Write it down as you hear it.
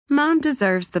Mom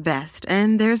deserves the best,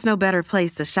 and there's no better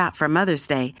place to shop for Mother's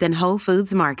Day than Whole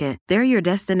Foods Market. They're your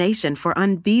destination for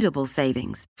unbeatable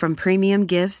savings, from premium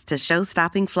gifts to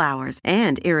show-stopping flowers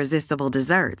and irresistible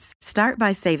desserts. Start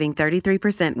by saving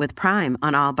 33% with Prime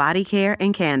on all body care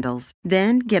and candles.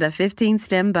 Then get a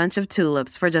 15-stem bunch of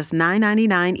tulips for just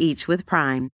 $9.99 each with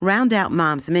Prime. Round out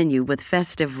Mom's menu with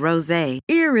festive rosé,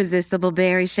 irresistible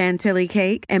berry chantilly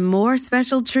cake, and more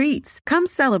special treats. Come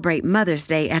celebrate Mother's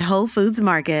Day at Whole Foods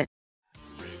Market.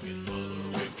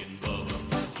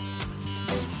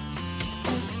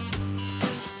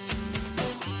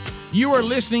 You are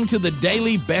listening to the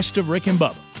Daily Best of Rick and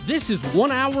Bubba. This is 1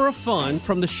 hour of fun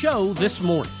from the show this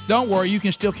morning. Don't worry, you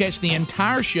can still catch the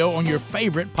entire show on your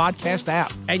favorite podcast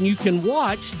app. And you can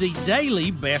watch the Daily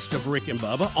Best of Rick and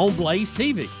Bubba on Blaze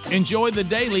TV. Enjoy the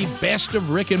Daily Best of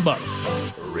Rick and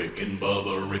Bubba. Rick and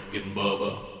Bubba, Rick and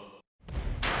Bubba.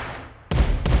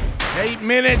 8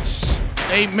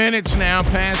 minutes now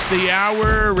past the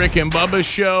hour. Rick and Bubba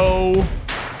show.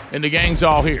 And the gang's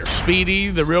all here. Speedy,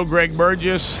 the real Greg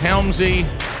Burgess, Helmsy,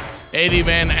 Eddie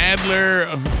Van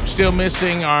Adler, still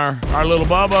missing our little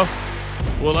Bubba.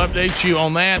 We'll update you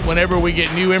on that whenever we get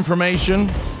new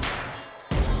information.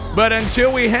 But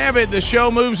until we have it, the show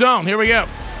moves on. Here we go.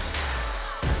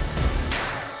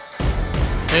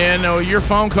 And your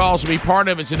phone calls will be part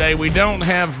of it today. We don't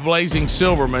have Blazing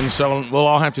Silverman, so we'll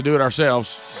all have to do it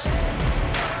ourselves.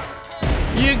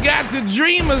 You got the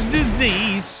dreamer's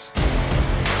disease.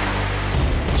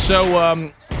 So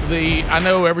I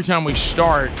know every time we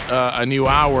start a new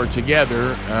hour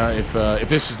together, if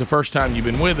this is the first time you've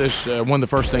been with us, one of the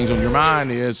first things on your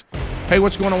mind is, hey,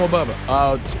 what's going on with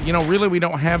Bubba? Really we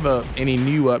don't have any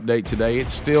new update today. It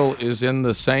still is in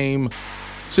the same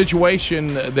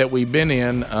situation that we've been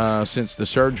in since the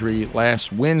surgery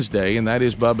last Wednesday, and that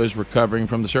is Bubba's recovering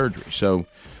from the surgery. So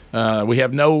we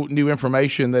have no new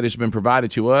information that has been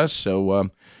provided to us, so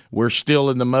we're still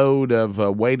in the mode of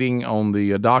waiting on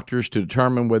the doctors to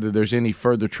determine whether there's any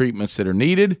further treatments that are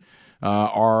needed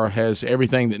or has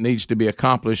everything that needs to be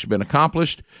accomplished been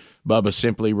accomplished. Bubba's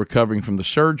simply recovering from the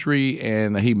surgery,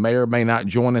 and he may or may not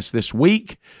join us this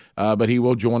week, but he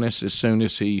will join us as soon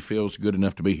as he feels good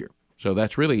enough to be here. So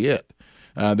that's really it.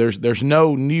 There's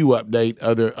no new update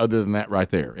other than that right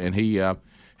there. And he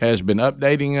has been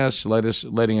updating us,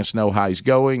 letting us know how he's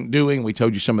doing. We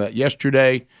told you some of that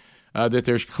yesterday. That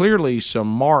there's clearly some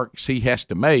marks he has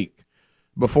to make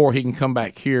before he can come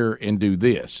back here and do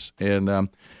this. And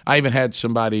I even had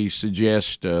somebody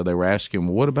suggest, they were asking,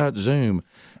 well, what about Zoom?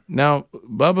 Now,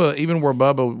 Bubba, even where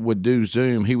Bubba would do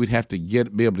Zoom, he would have to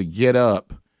be able to get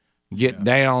up,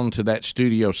 down to that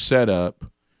studio setup,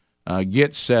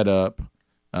 get set up,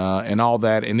 and all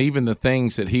that. And even the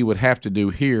things that he would have to do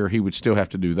here, he would still have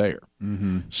to do there.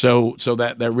 Mm-hmm. So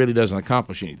that really doesn't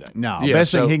accomplish anything. No,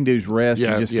 best thing he can do is rest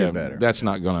and just get better. That's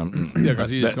not going to. Yeah,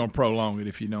 because you're just going to prolong it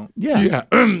if you don't. Yeah.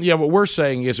 What we're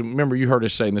saying is, remember, you heard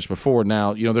us saying this before.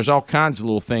 Now, there's all kinds of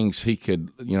little things he could,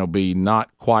 be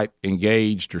not quite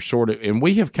engaged or sort of. And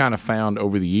we have kind of found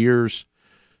over the years,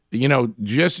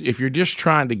 just if you're just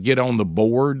trying to get on the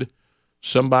board,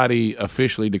 somebody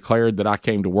officially declared that I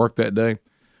came to work that day.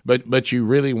 But you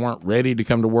really weren't ready to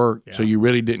come to work, so you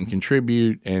really didn't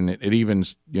contribute, and it even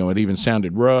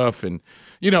sounded rough, and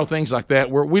things like that.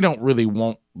 We don't really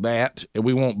want that, and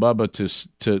we want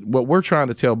Bubba to. What we're trying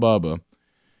to tell Bubba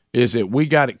is that we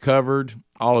got it covered.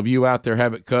 All of you out there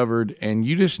have it covered, and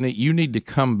you need to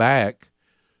come back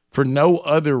for no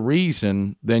other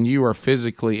reason than you are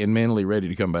physically and mentally ready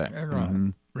to come back. That's right. Mm-hmm.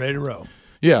 Ready to roll.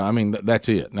 Yeah, I mean that's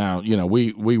it. Now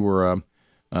we were.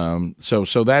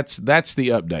 So that's the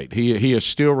update. He is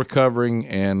still recovering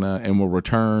and will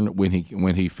return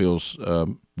when he feels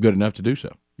good enough to do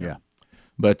so. Yeah,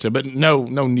 but no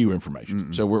new information.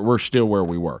 Mm-mm. So we're still where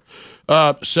we were.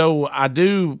 So I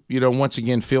do once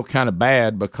again feel kind of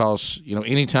bad because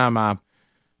anytime I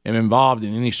am involved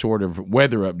in any sort of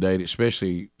weather update,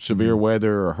 especially severe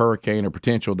weather or hurricane or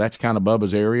potential, that's kind of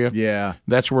Bubba's area. Yeah.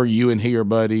 That's where you and he are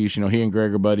buddies. He and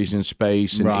Greg are buddies in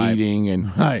space and eating.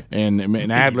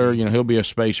 And Adler, he'll be a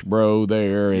space bro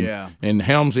there. And, and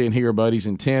Helmsy and he are buddies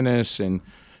in tennis. And,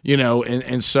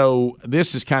 and so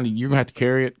this is kind of, you're going to have to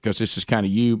carry it because this is kind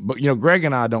of you. But, Greg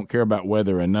and I don't care about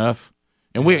weather enough.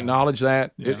 And we acknowledge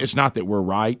that. Yeah. It's not that we're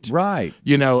right. Right.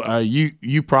 You and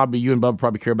Bubba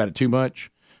probably care about it too much.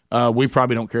 We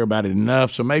probably don't care about it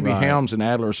enough, so maybe Helms and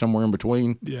Adler are somewhere in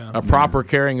between. Yeah, a proper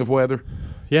caring of weather.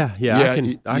 Yeah.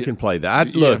 I can play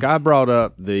that. I brought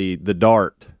up the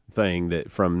dart thing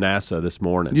that from NASA this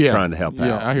morning trying to help out.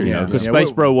 Yeah, I hear you. Because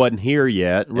Space Bro wasn't here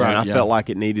yet, and I felt like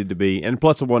it needed to be. And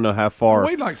plus, I want to know how far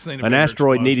an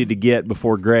asteroid needed to get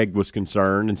before Greg was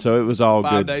concerned, and so it was all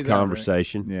good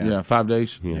conversation. Yeah, 5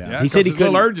 days. He said he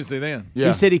couldn't. Urgency then.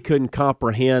 He said he couldn't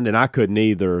comprehend, and I couldn't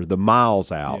either, the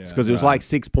miles out because it was like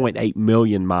 6.8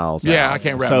 million miles out. Yeah, I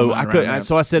can't wrap So I couldn't.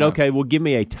 So I said, okay, well, give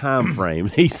me a time frame.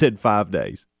 He said 5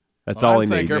 days. That's all he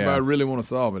needs. I think everybody really want to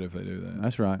solve it if they do that.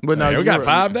 That's right. But no, we got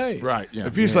 5 days. Right. Yeah.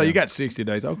 If you say you got 60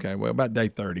 days, okay, well, about day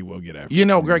 30, we'll get after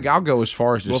it. Greg, I'll go as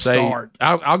far as to say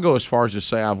I'll go as far as to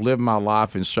say I've lived my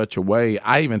life in such a way,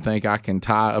 I even think I can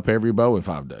tie up every bow in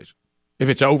 5 days. If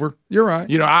it's over. You're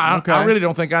right. I really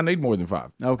don't think I need more than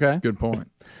 5. Okay. Good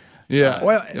point. Yeah.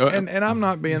 Well, and I'm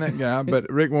not being that guy, but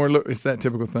Rick Moore, look, it's that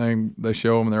typical thing. They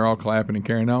show them, and they're all clapping and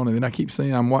carrying on, and then I keep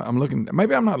seeing I'm looking.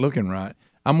 Maybe I'm not looking right.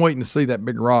 I'm waiting to see that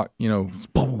big rock,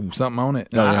 boom, something on it.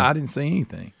 I didn't see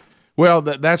anything. Well,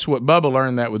 that's what Bubba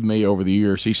learned that with me over the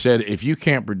years. He said, if you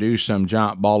can't produce some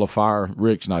giant ball of fire,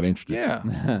 Rick's not interested.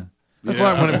 Yeah. That's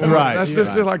like that's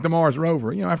just like the Mars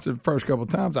rover. After the first couple of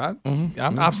times,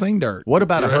 I've seen dirt. What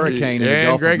about a hurricane in the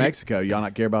Gulf of Mexico? Y'all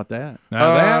not care about that?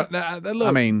 Look,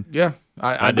 I mean, yeah.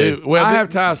 I do. Well, I have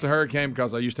ties to hurricane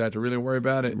because I used to have to really worry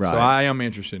about it. Right. So I am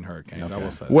interested in hurricanes. Okay. I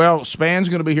will say that. Well, Span's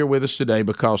going to be here with us today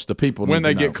because the people need when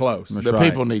they to get know. close. The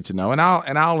people need to know, and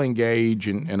I'll engage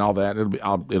and all that.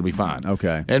 It'll be fine.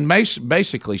 Okay. And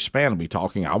basically, Span will be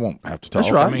talking. I won't have to talk.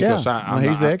 That's right.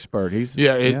 He's the expert.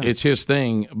 It's his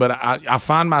thing. But I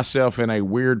find myself in a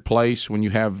weird place when you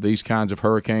have these kinds of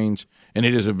hurricanes. And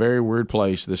it is a very weird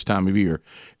place this time of year.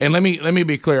 And let me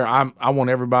be clear. I want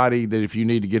everybody that if you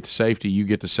need to get to safety, you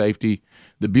get to safety.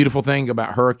 The beautiful thing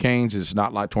about hurricanes is it's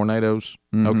not like tornadoes.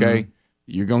 Mm-hmm. Okay,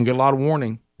 you're going to get a lot of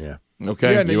warning. Yeah.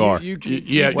 Okay. Yeah, you are. You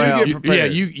get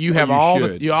prepared. You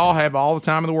have you all have all the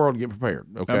time in the world to get prepared.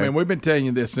 Okay. I mean, we've been telling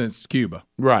you this since Cuba.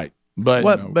 Right. But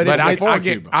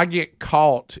I get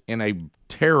caught in a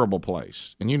terrible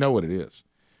place, and you know what it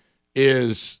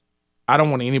is I don't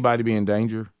want anybody to be in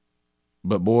danger.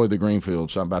 But boy, the green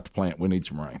fields I'm about to plant, we need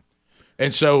some rain,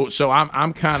 and so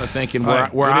I'm kind of thinking where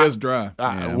it is dry.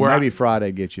 Maybe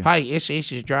Friday get you. Hey, it's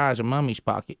as dry as a mummy's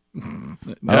pocket.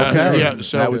 Okay,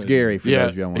 so that was Gary. For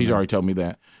those young he's already told me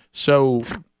that. So,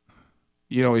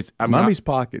 mummy's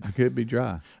pocket could be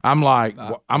dry. I'm like,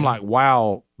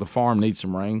 wow, the farm needs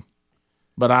some rain.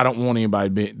 But I don't want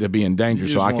anybody to be in danger,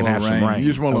 so I can have some rain. You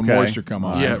just want the moisture come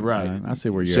on. Yeah, right. I see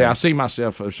where you're at. I see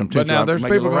myself as some. But now there's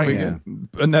people going to be.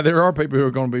 But now there are people who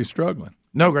are going to be struggling.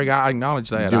 No, Greg, I acknowledge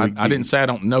that. I didn't say I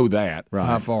don't know that. Right.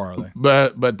 How far are they?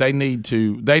 But they need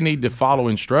to follow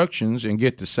instructions and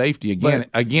get to safety again.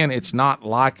 Again, it's not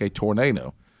like a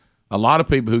tornado. A lot of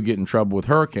people who get in trouble with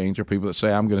hurricanes are people that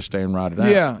say, "I'm going to stay and ride it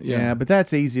out." Yeah, but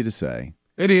that's easy to say.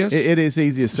 It is. It is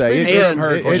easy to say.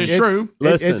 It's true.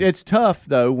 Listen, it's tough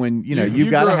though when you've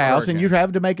got a house and you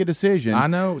have to make a decision. I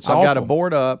know. I've got to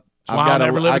board up.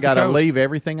 I've got to leave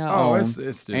everything I own, it's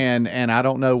just, and I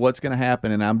don't know what's going to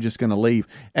happen, and I'm just going to leave.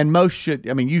 And most should.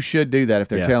 I mean, you should do that if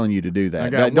they're telling you to do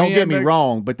that. Don't get me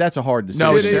wrong, but that's a hard decision.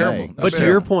 No, it's terrible. But to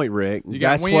your point, Rick, you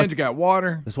got wind, you got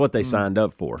water. That's what they signed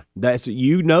up for. That's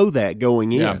that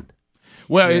going in. Yeah.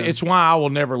 Well, it's why I will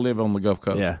never live on the Gulf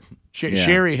Coast. Yeah.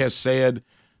 Sherry has said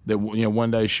that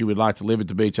one day she would like to live at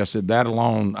the beach. I said that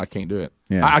alone I can't do it.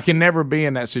 Yeah. I can never be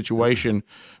in that situation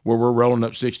where we're rolling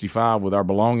up 65 with our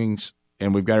belongings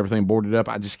and we've got everything boarded up.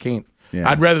 I just can't. Yeah.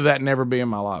 I'd rather that never be in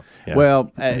my life. Yeah.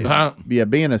 Well,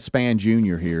 being a Span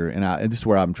Junior here, and this is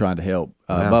where I'm trying to help.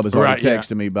 Bubba's already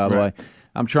texted me, by the way.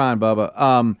 I'm trying,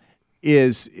 Bubba.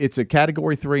 It's a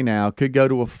Category 3 now, could go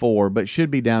to a 4, but should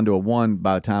be down to a 1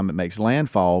 by the time it makes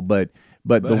landfall. But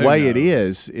the way it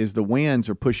is the winds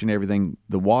are pushing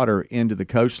the water into the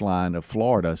coastline of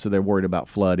Florida, so they're worried about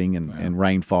flooding and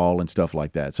rainfall and stuff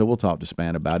like that. So we'll talk to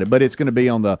Span about it. But it's going to be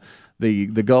on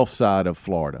the Gulf side of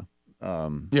Florida.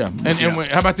 And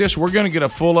how about this? We're going to get a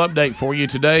full update for you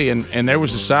today, and there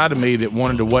was a side of me that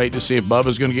wanted to wait to see if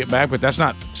Bubba's going to get back, but that's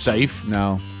not safe.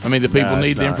 No. I mean, the people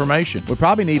need the information. We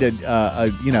probably need a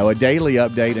daily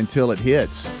update until it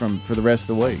hits for the rest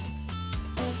of the week.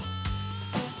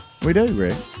 We do,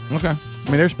 Rick. Okay. I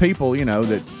mean, there's people,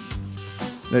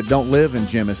 that don't live in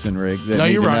Jemison, Rick, that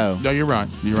need to know. No, you're right.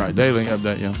 You're right. Daily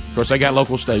update, yeah. Of course, they got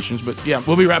local stations, but, yeah,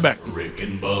 we'll be right back. Rick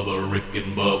and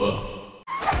Bubba.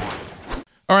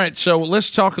 All right, so let's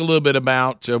talk a little bit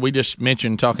about. We just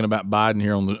mentioned talking about Biden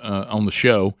here on the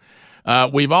show.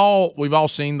 We've all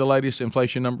seen the latest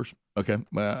inflation numbers. Okay,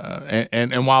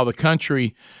 and while the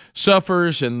country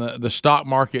suffers and the stock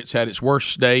market's had its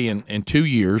worst day in 2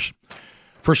 years,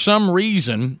 for some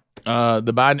reason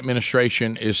the Biden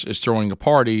administration is throwing a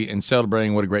party and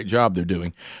celebrating what a great job they're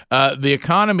doing. The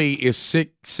economy is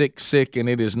sick, and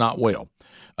it is not well.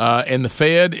 And the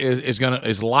Fed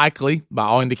is likely, by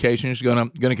all indications,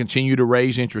 going to continue to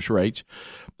raise interest rates.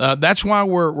 That's why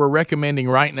we're recommending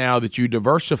right now that you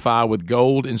diversify with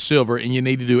gold and silver, and you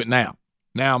need to do it now.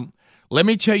 Now, let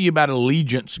me tell you about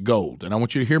Allegiance Gold, and I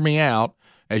want you to hear me out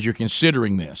as you're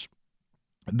considering this.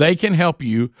 They can help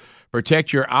you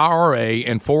protect your IRA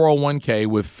and 401k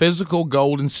with physical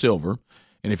gold and silver,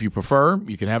 and if you prefer,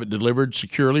 you can have it delivered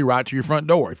securely right to your front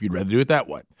door if you'd rather do it that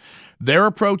way. Their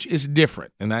approach is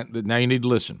different, and now you need to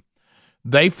listen.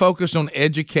 They focus on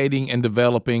educating and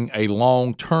developing a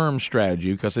long-term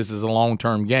strategy because this is a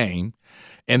long-term game,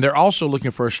 and they're also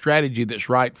looking for a strategy that's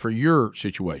right for your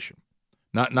situation,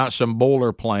 not some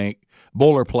boilerplate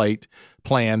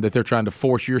plan that they're trying to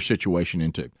force your situation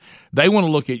into. They want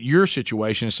to look at your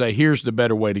situation and say, here's the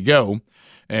better way to go.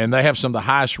 And they have some of the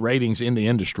highest ratings in the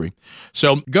industry.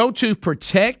 So go to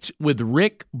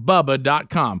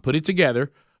protectwithrickbubba.com. Put it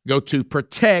together. Go to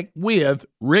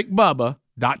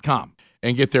protectwithrickbubba.com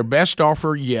and get their best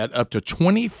offer yet, up to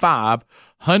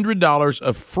 $2,500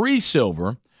 of free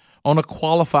silver on a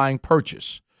qualifying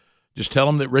purchase. Just tell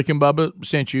them that Rick and Bubba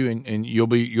sent you, and you'll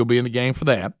be in the game for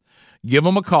that. Give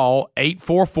them a call,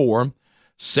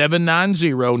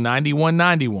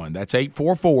 844-790-9191. That's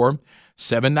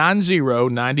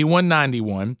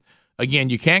 844-790-9191. Again,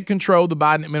 you can't control the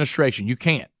Biden administration. You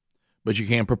can't, but you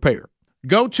can prepare.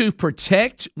 Go to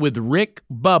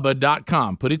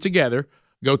protectwithrickbubba.com. Put it together.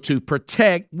 Go to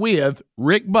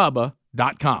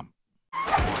protectwithrickbubba.com. All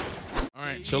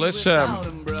right, so let's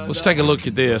take a look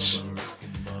at this.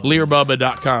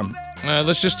 LearBubba.com.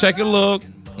 Let's just take a look.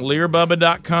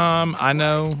 LearBubba.com. I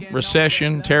know,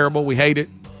 recession, terrible. We hate it.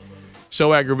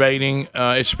 So aggravating,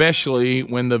 especially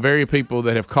when the very people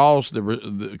that have caused the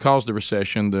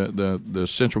recession, the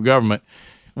central government,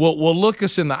 will look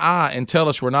us in the eye and tell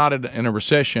us we're not in a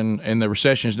recession, and the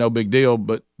recession is no big deal,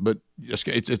 but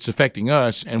it's affecting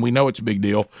us, and we know it's a big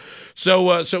deal. So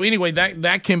anyway,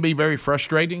 that can be very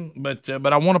frustrating. But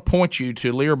I want to point you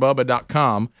to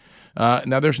LearBubba.com.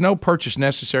 Now, there's no purchase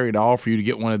necessary at all for you to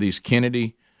get one of these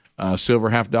Kennedy silver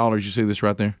 $50. You see this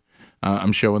right there?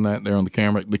 I'm showing that there on the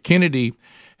camera. The Kennedy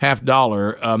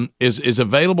 $50 is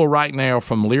available right now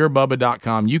from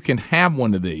LearBubba.com. You can have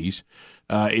one of these.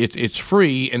 It's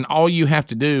free, and all you have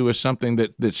to do is something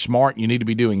that's smart you need to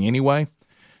be doing anyway,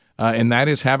 and that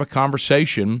is have a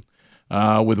conversation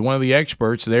with one of the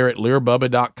experts there at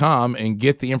LearBubba.com and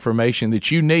get the information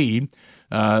that you need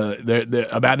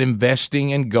about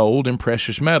investing in gold and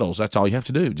precious metals. That's all you have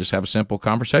to do. Just have a simple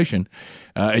conversation,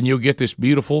 and you'll get this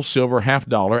beautiful silver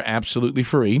 $50 absolutely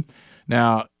free.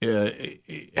 Now,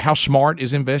 how smart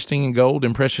is investing in gold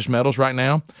and precious metals right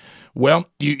now? Well,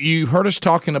 you heard us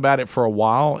talking about it for a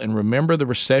while, and remember the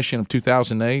recession of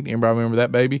 2008? Anybody remember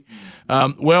that, baby?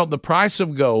 Well, the price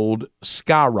of gold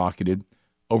skyrocketed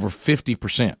over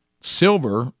 50%.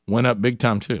 Silver went up big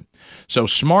time too. So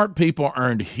smart people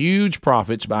earned huge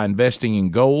profits by investing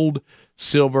in gold,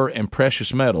 silver, and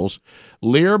precious metals.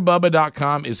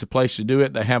 LearBubba.com is the place to do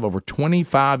it. They have over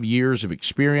 25 years of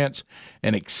experience,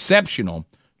 an exceptional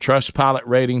Trustpilot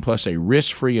rating, plus a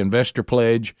risk-free investor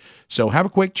pledge. So have a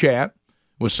quick chat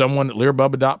with someone at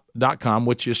LearBubba.com,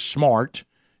 which is smart,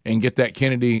 and get that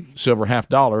Kennedy silver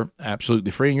 $50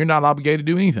 absolutely free. And you're not obligated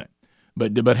to do anything.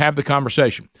 But have the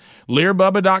conversation.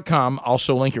 LearBubba.com,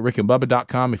 also link at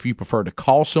rickandbubba.com if you prefer to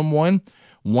call someone,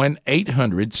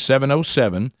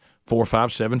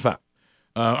 1-800-707-4575.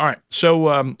 All right, so,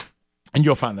 and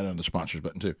you'll find that on the sponsors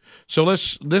button too. So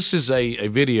this is a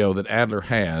video that Adler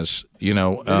has,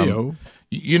 video.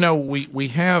 We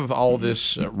have all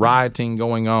this rioting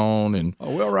going on, and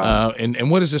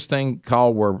and what is this thing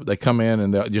called where they come in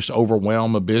and they just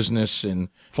overwhelm a business and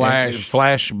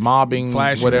flash mobbing,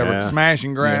 whatever, smash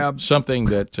and grab, something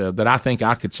that I think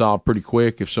I could solve pretty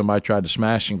quick if somebody tried to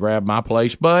smash and grab my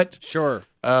place. But sure,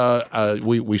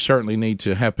 we certainly need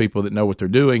to have people that know what they're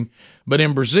doing. But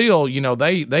in Brazil,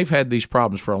 they've had these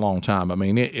problems for a long time. I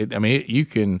mean, it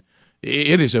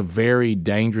is a very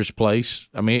dangerous place.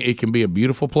 I mean, it can be a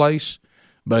beautiful place,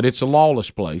 but it's a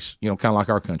lawless place, kind of like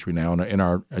our country now in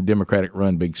our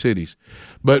Democratic-run big cities.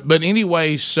 But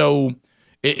anyway, so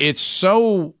it's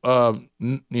so,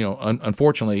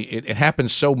 unfortunately, it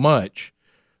happens so much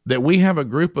that we have a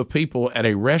group of people at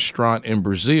a restaurant in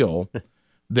Brazil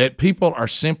that people are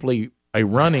simply a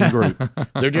running group.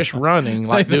 They're just running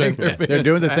like doing. They're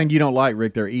doing the thing you don't like,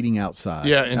 Rick. They're eating outside.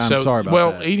 Yeah, and I'm sorry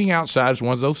about that. Eating outside is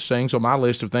one of those things on my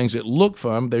list of things that look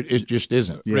fun. It just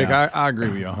isn't. Yeah. Rick, I agree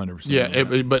with you 100%.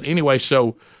 Yeah, but anyway,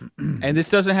 so and this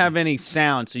doesn't have any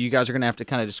sound, so you guys are going to have to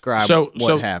kind of describe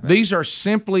what happened. These are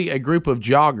simply a group of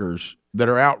joggers that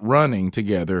are out running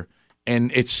together,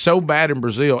 and it's so bad in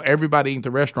Brazil. Everybody at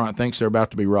the restaurant thinks they're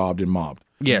about to be robbed and mobbed.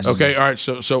 Yes. Okay. All right.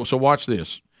 So watch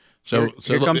this. So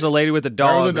here comes a lady with a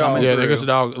dog. Yeah, there goes the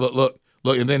dog.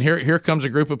 Look, and then here comes a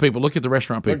group of people. Look at the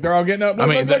restaurant people. Look, they're all getting up.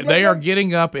 They are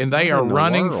getting up and they are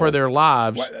running for their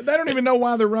lives. They don't even know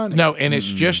why they're running. No, and it's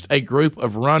just a group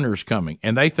of runners coming,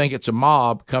 and they think it's a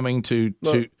mob coming to.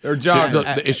 They're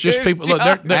jogging. It's just people. Look,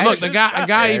 a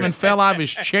guy even fell out of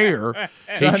his chair.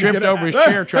 He tripped over his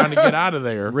chair trying to get out of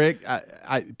there. Rick,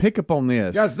 I pick up on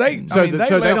this. Guys, they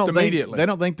left immediately. They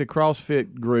don't think the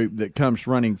CrossFit group that comes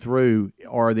running through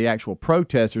are the actual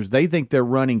protesters. They think they're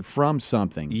running from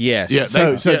something. Yes. Yeah.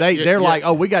 They're like,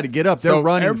 oh, we got to get up. They're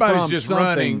running. Everybody's from just something.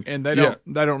 running, and they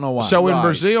don't know why. So in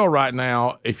Brazil right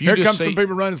now, if you some people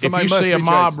running, somebody if you must see a be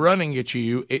mob chasing. running at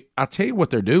you, I tell you what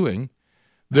they're doing.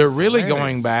 They're really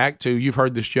going back to. You've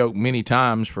heard this joke many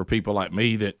times for people like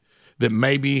me that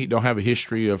maybe don't have a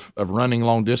history of running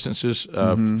long distances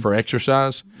for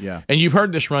exercise. Yeah, and you've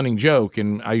heard this running joke,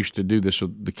 and I used to do this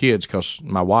with the kids because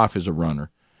my wife is a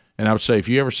runner. And I would say, if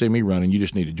you ever see me running, you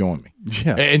just need to join me.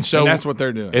 Yeah. And that's what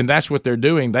they're doing. And that's what they're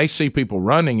doing. They see people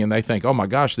running, and they think, oh, my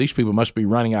gosh, these people must be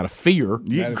running out of fear.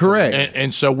 Yeah, correct.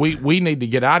 And so we need to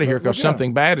get out of here because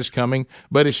something bad is coming.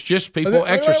 But it's just people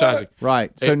exercising.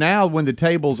 Right. So now when the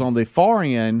table's on the far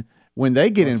end, when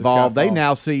they get involved, they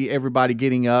now see everybody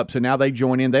getting up. So now they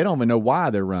join in. They don't even know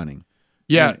why they're running.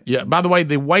 Yeah. By the way,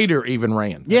 the waiter even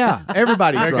ran. Yeah,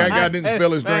 everybody's That running. guy didn't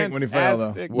spill his drink when he fell,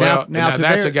 though. Well, now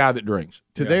that's a guy that drinks.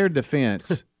 To their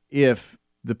defense, if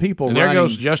the people and running, there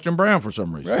goes Justin Brown for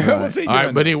some reason. What's he doing? All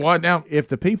right, but he what now? If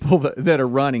the people that are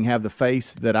running have the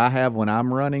face that I have when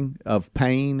I'm running of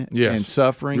pain and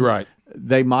suffering, right.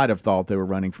 They might have thought they were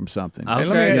running from something.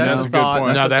 Okay, that's a good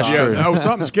point. No, that's true. No,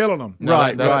 something's killing them.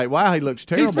 Right. Wow, he looks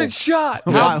terrible. He's been shot.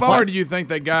 How far do you think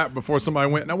they got before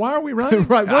somebody went, now why are we running?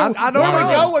 Right. I don't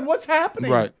know. Going? What's happening?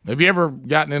 Right. Have you ever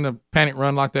gotten in a panic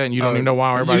run like that and you don't even know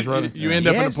why everybody's running? You end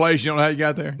up in a place you don't know how you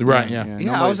got there. Right,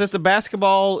 yeah. I was at the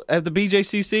basketball at the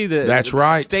BJCC, That's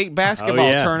right. state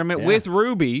basketball tournament with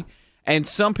Ruby, and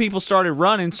some people started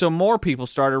running, so more people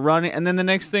started running, and then the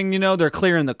next thing you know, they're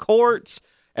clearing the courts.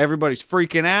 Everybody's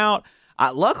freaking out.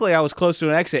 Luckily, I was close to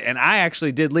an exit, and I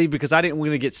actually did leave because I didn't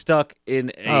want to get stuck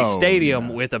in a stadium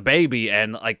with a baby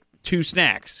and like 2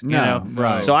 snacks. You know?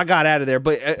 Right. So I got out of there,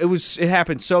 but it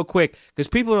happened so quick because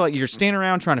people are like, you're standing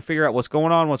around trying to figure out what's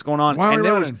going on. Why are we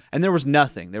running? There was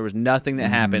nothing. There was nothing that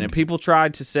happened, and people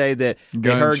tried to say that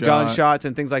they heard gunshots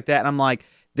and things like that, and I'm like,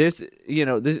 this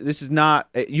is not.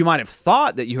 You might have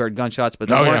thought that you heard gunshots, but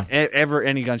there weren't ever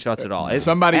any gunshots at all.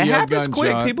 Somebody it yelled happens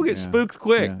gunshot. quick. People get spooked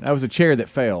quick. Yeah. That was a chair that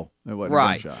fell. It wasn't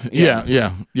right. a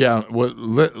gunshot. Yeah. Well,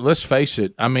 let's face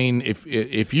it. I mean,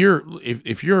 if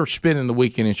you're spending the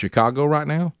weekend in Chicago right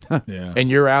now, and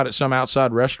you're out at some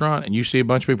outside restaurant and you see a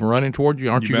bunch of people running toward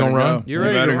you, aren't you going to run? You're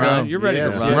ready to run. You're ready to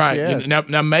run. Right. Yes.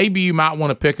 Now maybe you might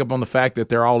want to pick up on the fact that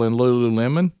they're all in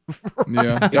Lululemon.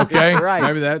 Yeah. Okay. Right.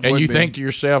 Maybe that. And you think to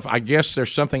yourself, I guess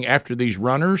there's something after these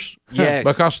runners. Yes.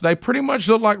 Because they pretty much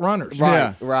look like runners.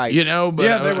 Right. Right. You know,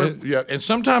 but they were, and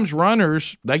sometimes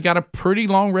runners, they got a pretty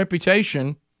long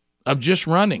reputation of just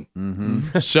running.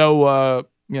 Mm-hmm. So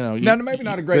now, maybe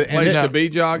not a great place to be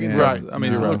jogging. Right. I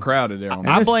mean, it's a little crowded there.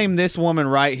 I blame this woman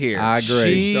right here. I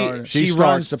agree. She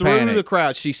runs through the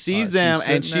crowd. She sees them,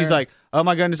 and she's like, oh,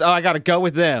 my goodness, I got to go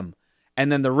with them.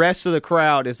 And then the rest of the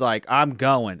crowd is like, I'm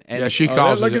going. And she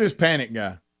calls look at this panic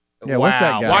guy. Yeah, what's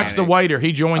that guy? Watch the waiter.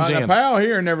 He joins in. The pal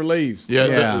here never leaves.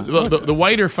 The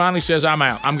waiter finally says, I'm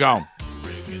out. I'm gone.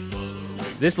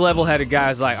 This level-headed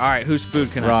guy's like, all right, whose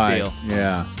food can I steal?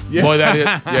 Yeah. Boy, that is.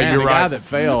 Yeah, And you're the right. guy that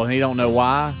fell, and he don't know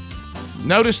why.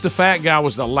 Notice the fat guy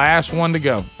was the last one to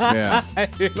go. Yeah.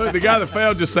 Look, the guy that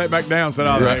fell just sat back down and said,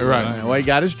 all Right. Well, he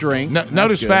got his drink.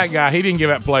 Notice fat guy. He didn't give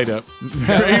that plate up. He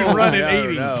was running,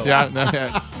 eating. No.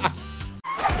 Yeah.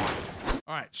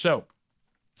 All right. So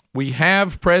we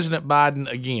have President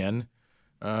Biden again.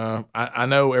 I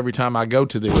know every time I go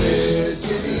to this,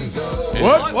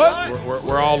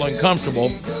 we're all uncomfortable.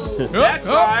 That's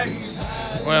right.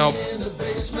 Well,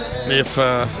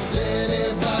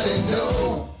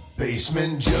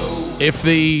 if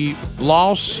the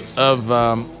loss of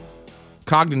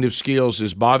cognitive skills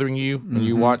is bothering you when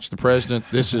you watch the president,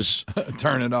 this is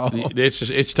turn it off.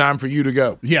 It's time for you to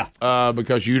go. Yeah,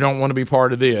 because you don't want to be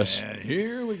part of this. And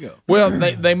here we go. Well,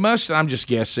 they must. I'm just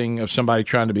guessing of somebody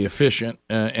trying to be efficient,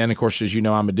 and of course, as you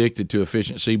know, I'm addicted to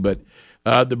efficiency. But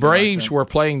the Braves were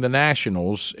playing the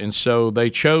Nationals, and so they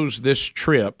chose this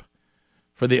trip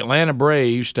for the Atlanta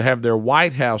Braves to have their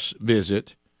White House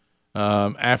visit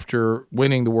after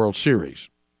winning the World Series.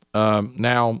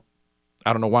 Now,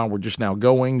 I don't know why we're just now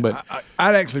going, but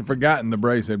I'd actually forgotten the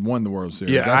Braves had won the World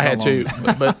Series. Yeah, I had to.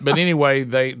 but anyway,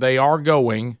 they are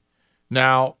going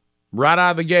now. Right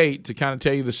out of the gate, to kind of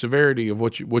tell you the severity of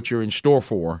what you're in store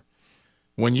for,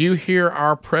 when you hear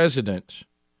our president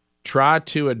try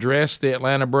to address the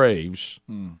Atlanta Braves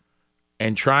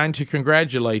and trying to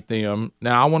congratulate them.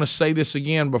 Now, I want to say this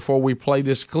again before we play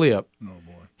this clip. Oh,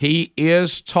 boy. He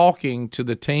is talking to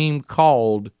the team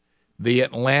called the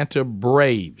Atlanta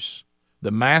Braves.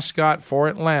 The mascot for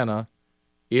Atlanta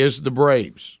is the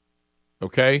Braves.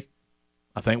 Okay?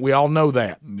 I think we all know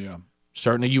that. Yeah.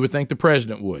 Certainly you would think the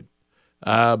president would.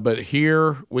 But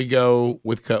here we go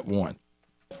with cut one.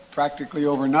 Practically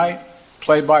overnight,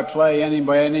 play-by-play, inning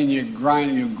by inning, you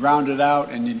ground it out,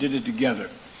 and you did it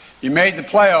together. You made the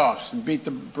playoffs and beat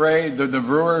the Braves, the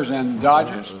Brewers, and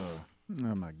Dodgers.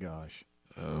 Oh my gosh!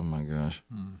 Oh my gosh!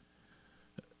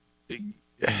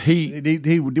 He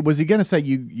was he going to say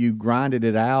you grinded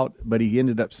it out, but he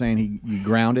ended up saying you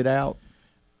ground it out.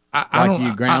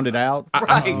 You ground it out.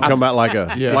 Talking about like a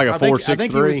 4-6-3. I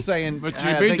think he was saying, but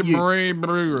you beat the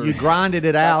Brewers. You grinded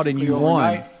it out and you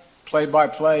won.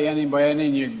 Play-by-play, inning by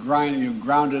inning, you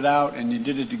ground it out, and you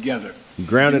did it together. You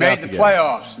grounded out together. You made the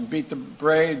playoffs and beat the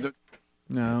Braves.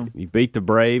 No, you beat the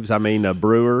Braves. I mean, the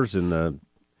Brewers and the.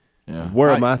 Yeah.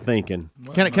 Where am I thinking?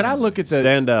 Can I look at the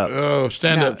stand up? Oh,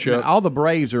 stand up, Chuck. All the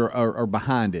Braves are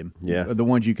behind him. Yeah, the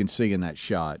ones you can see in that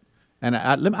shot. And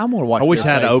I'm going to watch. I wish I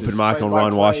had an open mic on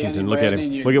Ron Washington. Look at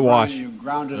him. Look at Wash. You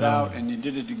grounded out and you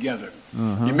did it together.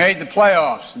 You made the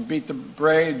playoffs and beat the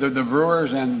Braves, the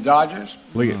Brewers, and Dodgers.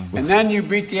 And then you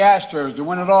beat the Astros to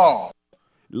win it all.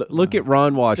 Look at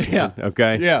Ron Washington. Yeah.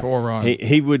 Okay. Yeah. Poor Ron.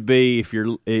 He would be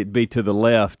it'd be to the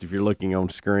left if you're looking on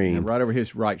screen. Yeah, right over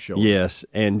his right shoulder. Yes,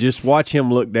 and just watch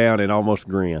him look down and almost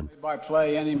grin.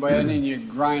 Play-by-play, inning by inning, you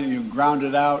ground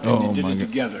it out and you did it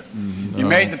together. You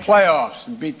made the playoffs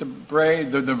and beat the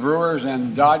Braves, the Brewers,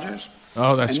 and Dodgers.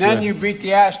 Oh, that's And then good. you beat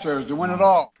the Astros to win it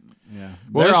all. Yeah,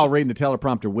 well, they're all reading the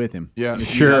teleprompter with him. Yeah,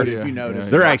 sure. If you notice,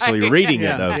 they're actually reading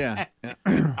it though. Yeah.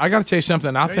 I got to tell you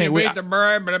something. I think we beat the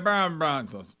Braves, but the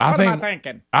Browns.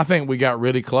 I think we got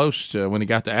really close to when he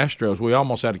got the Astros. We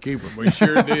almost had to keep him. We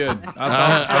sure did. I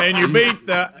thought saying you beat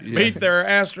their the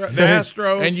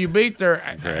Astros, and you beat their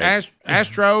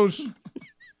Astros.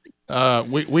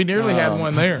 We nearly had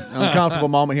one there. Uncomfortable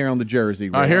moment here on the jersey.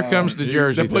 All right, here comes the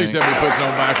jersey. Please tell me he puts it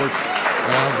on backwards.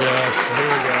 Oh gosh, here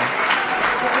we go.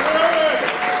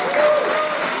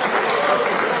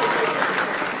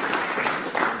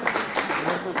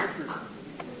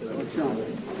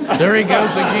 There he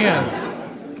goes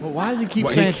again. Well, why does he keep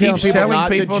saying telling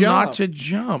people not to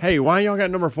jump? Hey, why y'all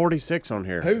got number 46 on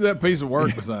here? Who's that piece of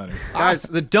work beside him? Guys,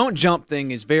 the don't jump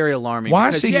thing is very alarming. Why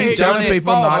is he keep telling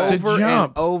people not to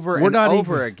jump? Over and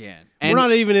over again. We're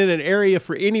not even in an area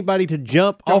for anybody to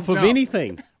jump off of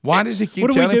anything. Why does he keep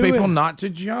telling people not to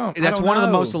jump? That's one of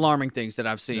the most alarming things that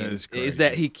I've seen is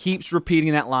that he keeps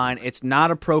repeating that line. It's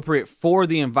not appropriate for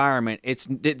the environment.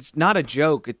 It's not a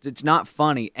joke. It's not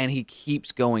funny, and he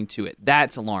keeps going to it.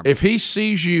 That's alarming. If he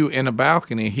sees you in a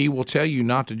balcony, he will tell you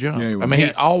not to jump. Yeah,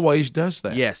 he always does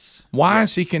that. Yes. Why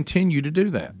does he continue to do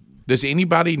that? Does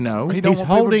anybody know? He's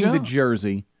holding the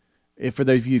jersey. For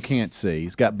those of you who can't see,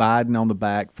 he's got Biden on the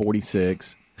back,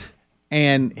 46.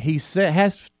 And he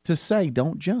has to say,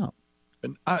 "Don't jump."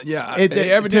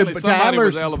 Evidently, to somebody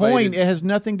was Tyler's elevated. point, it has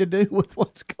nothing to do with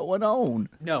what's going on.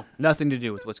 No, nothing to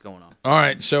do with what's going on. All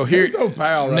right, so here,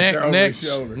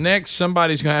 next,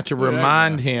 somebody's going to have to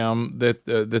remind him that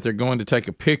they're going to take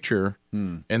a picture,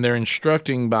 and they're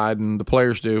instructing Biden, the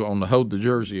players do, on to hold the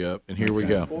jersey up. And here we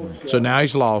go. So now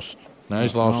he's lost. Now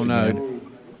he's lost. Oh no!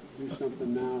 Do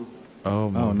something now.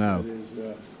 Oh no!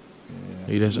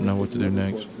 He doesn't know what to do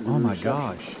next. Oh my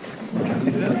gosh! Take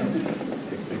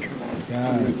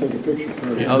a picture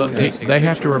first. They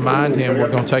have to remind him we're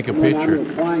going to take a picture. I'm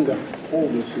inclined to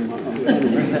hold this in my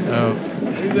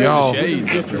Y'all,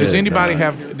 does anybody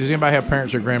have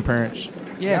parents or grandparents?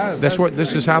 Yes.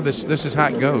 This is how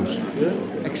it goes.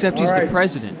 Except he's the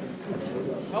president.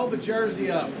 Hold the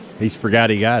jersey up. He's forgot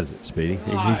he got it, Speedy.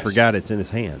 He forgot it's in his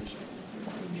hands.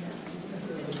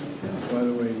 By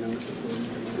the way,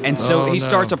 And so he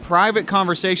starts a private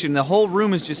conversation. The whole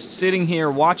room is just sitting here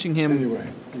watching him. Anyway,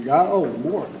 you got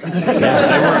more. Yeah,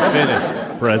 they weren't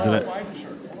finished, President.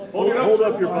 Hold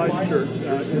up your vice shirt.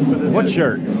 What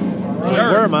shirt?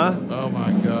 Where am I? Oh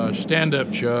my gosh! Stand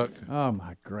up, Chuck. Oh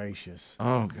my gracious!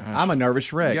 Oh gosh! I'm a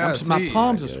nervous wreck. My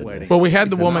palms are sweating. Well, we had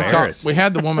the woman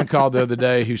call the other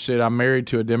day who said, "I'm married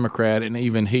to a Democrat," and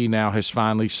even he now has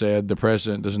finally said the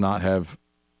president does not have.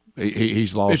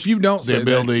 He's lost. If you don't the say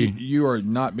ability, that, you are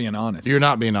not being honest. You're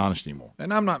not being honest anymore.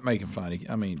 And I'm not making fun.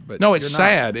 I mean, but no, it's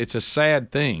sad. It's a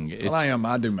sad thing. Well, I am.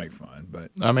 I do make fun,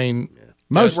 but I mean,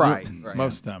 most of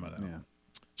the time I don't. Yeah.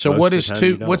 So what is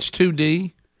two? What's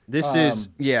 2D? This is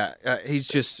he's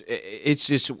just it's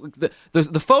just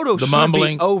the photo should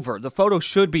mumbling. be over. The photo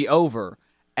should be over,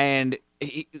 and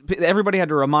everybody had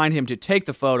to remind him to take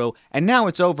the photo, and now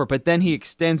it's over. But then he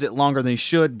extends it longer than he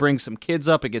should. Brings some kids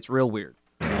up. It gets real weird.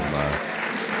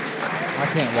 I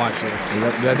can't watch this.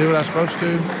 Did I do what I was supposed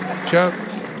to, Chuck?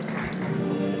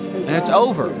 And it's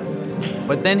over.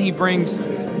 But then he brings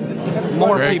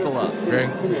more people up. Greg.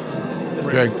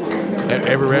 At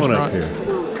every restaurant? Here.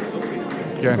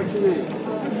 Okay.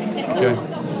 Okay.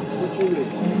 What's your name?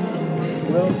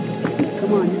 Well,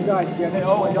 come on, you guys get it.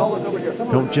 Oh, y'all look over here. Come on.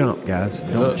 Don't jump, guys.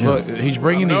 Don't jump. Look, he's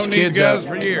bringing these kids guys up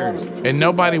for years, and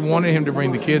nobody wanted him to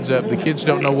bring the kids up. The kids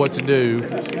don't know what to do.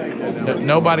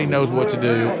 Nobody knows what to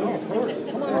do.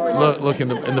 Look,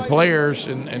 and the players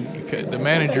and the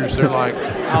managers, they're like,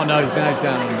 oh no, he's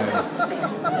down in there.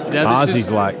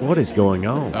 Ozzy's like, what is going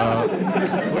on?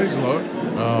 What is look?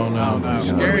 Oh no,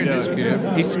 Scaring this kid.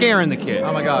 He's scaring the kid.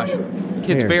 Oh my gosh,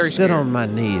 Kid's Here, very sit scared. on my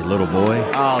knee, little boy.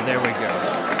 Oh, there we go.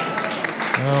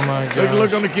 oh my God!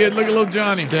 Look on the kid. Look at little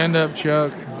Johnny. Stand up,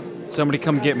 Chuck. Somebody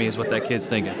come get me is what that kid's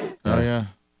thinking. Oh yeah.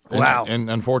 Wow. And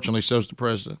unfortunately, so's the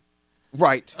president.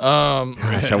 Right.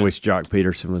 Gosh, I wish Jock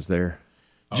Peterson was there.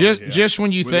 Just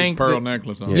when you With think his pearl that-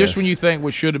 necklace on. just Yes. when you think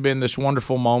what should have been this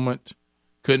wonderful moment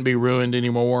couldn't be ruined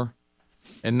anymore,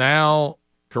 and now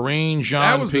Karine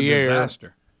That was a Jean-Pierre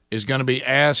disaster. is going to be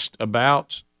asked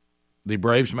about the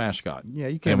Braves mascot. Yeah,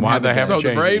 you can't And why have they it. haven't So the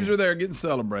changed Braves it. are there getting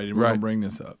celebrated. We're Right. going to bring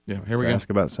this up. Yeah, here we So go. ask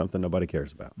about something nobody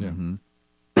cares about. Yeah.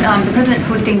 The president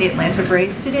hosting the Atlanta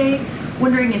Braves today.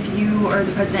 Wondering if you or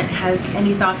the president has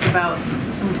any thoughts about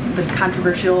some of the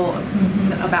controversial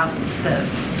about the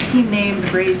team name, the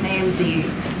Braves name, the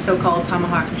so-called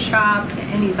tomahawk chop.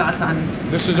 Any thoughts on?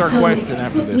 This is our question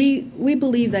after this. We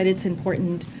believe that it's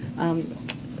important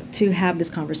to have this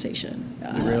conversation.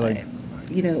 Really?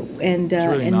 You know, and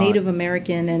really and not. Native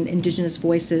American and indigenous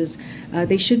voices,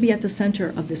 they should be at the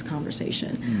center of this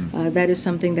conversation. That is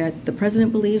something that the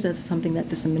president believes, that's something that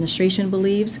this administration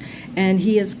believes, and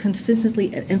he has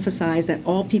consistently emphasized that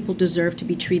all people deserve to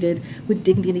be treated with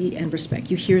dignity and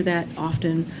respect. You hear that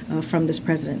often from this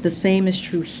president. The same is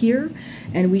true here,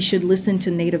 and we should listen to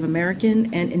Native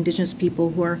American and indigenous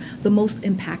people who are the most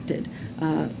impacted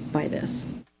by this.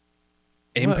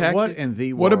 Impact. What in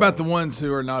the world? What about the ones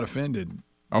who are not offended?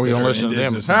 Oh, we don't That are listen to them.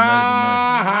 indigenous and Native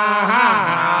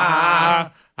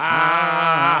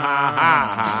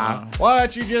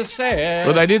what you just said?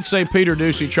 But they did say Peter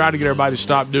Ducey tried to get everybody to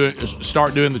start doing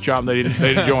the chop. They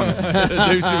didn't join him.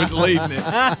 Ducey was leading it.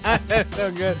 That's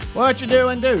so good. What you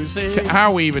doing, Ducey?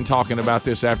 How are we even talking about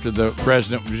this after the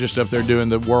president was just up there doing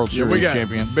the World Series we got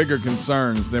champion? bigger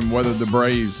concerns than whether the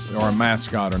Braves are a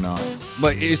mascot or not.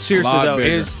 But seriously Lot though,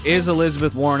 bigger. is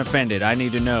Elizabeth Warren offended? I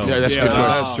need to know. Yeah, that's a good question.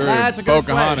 That's true. That's a good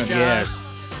Pocahontas. question.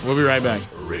 Yes. We'll be right back.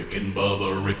 Rick and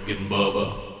Bubba, Rick and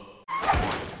Bubba.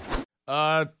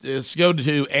 Let's go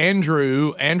to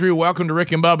Andrew. Andrew, welcome to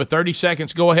Rick and Bubba. 30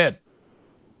 seconds. Go ahead.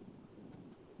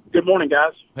 Good morning,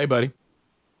 guys. Hey, buddy.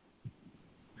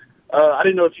 I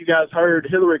didn't know if you guys heard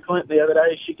Hillary Clinton the other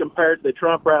day. She compared the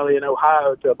Trump rally in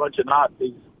Ohio to a bunch of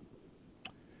Nazis.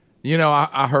 You know,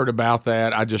 I heard about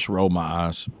that. I just rolled my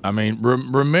eyes. I mean,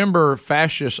 remember,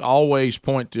 fascists always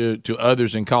point to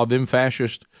others and call them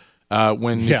fascist.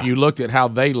 If you looked at how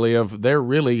they live, they're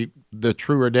really the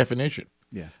truer definition.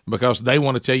 Yeah. Because they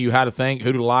want to tell you how to think,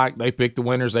 who to like. They pick the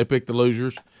winners, they pick the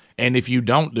losers. And if you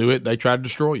don't do it, they try to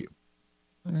destroy you.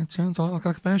 That sounds a lot like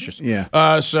a fascist.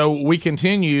 Yeah. So we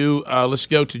continue. Let's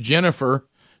go to Jennifer.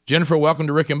 Jennifer, welcome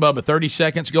to Rick and Bubba. 30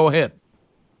 seconds. Go ahead.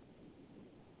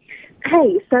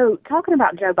 Hey, so talking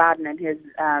about Joe Biden and his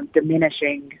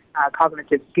diminishing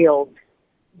cognitive skills,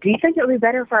 do you think it would be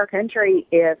better for our country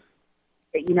if,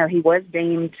 he was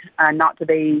deemed not to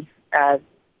be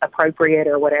appropriate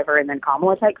or whatever, and then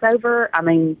Kamala takes over? I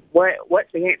mean,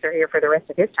 what's the answer here for the rest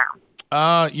of his term?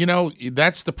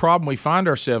 That's the problem we find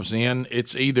ourselves in.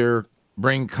 It's either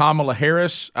bring Kamala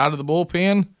Harris out of the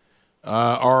bullpen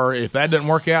or if that doesn't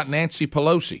work out, Nancy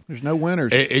Pelosi. There's no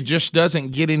winners. It just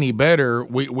doesn't get any better.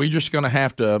 We're just going to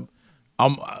have to.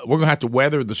 We're going to have to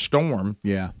weather the storm.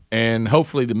 Yeah. And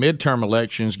hopefully the midterm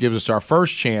elections gives us our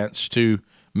first chance to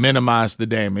minimize the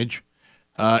damage.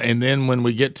 And then when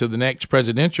we get to the next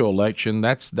presidential election,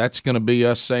 that's going to be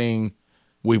us saying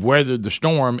we've weathered the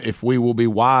storm if we will be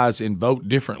wise and vote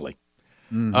differently.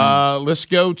 Mm-hmm. Let's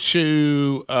go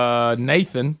to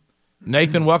Nathan.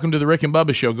 Nathan, welcome to the Rick and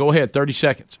Bubba Show. Go ahead, 30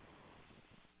 seconds.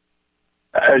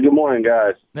 Good morning,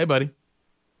 guys. Hey, buddy.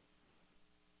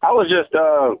 I was just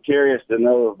curious to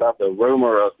know about the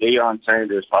rumor of Deion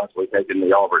Sanders possibly taking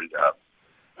the Auburn job.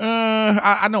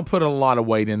 I don't put a lot of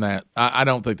weight in that. I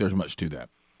don't think there's much to that.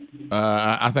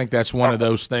 I think that's one of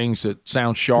those things that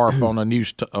sounds sharp on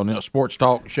a sports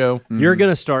talk show. You're going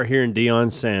to start hearing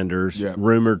Deion Sanders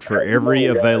rumored for every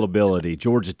availability.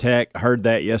 Georgia Tech heard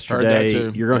that yesterday. Heard that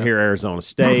too. You're going to hear Arizona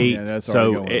State.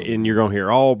 And you're going to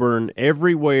hear Auburn.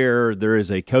 Everywhere there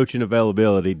is a coaching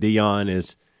availability,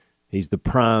 Deion he's the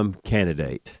prime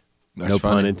candidate. That's no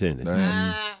funny. pun intended.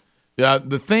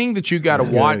 The thing that you got to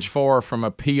watch for from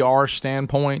a PR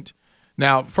standpoint.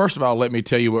 Now, first of all, let me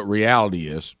tell you what reality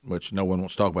is, which no one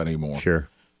wants to talk about anymore. Sure.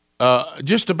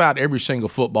 Just about every single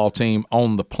football team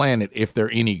on the planet, if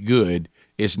they're any good,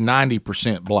 is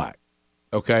 90% black.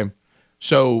 Okay?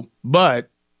 So,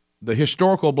 but the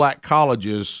historical black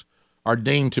colleges are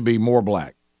deemed to be more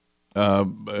black.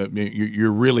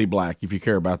 You're really black if you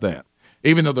care about that,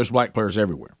 even though there's black players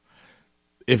everywhere.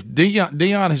 If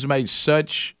Deion has made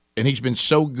such – and he's been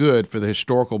so good for the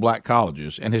historical black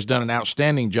colleges and has done an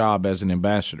outstanding job as an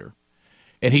ambassador.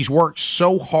 And he's worked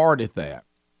so hard at that.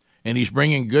 And he's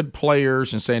bringing good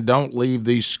players and saying, don't leave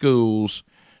these schools.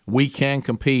 We can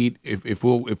compete if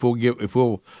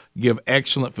we'll give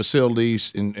excellent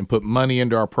facilities and put money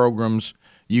into our programs.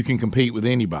 You can compete with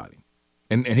anybody.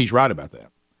 And he's right about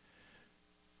that.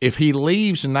 If he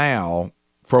leaves now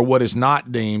for what is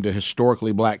not deemed a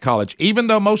historically black college, even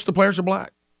though most of the players are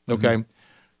black, okay,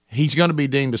 he's going to be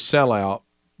deemed a sellout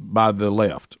by the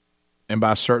left and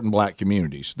by certain black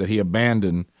communities, that he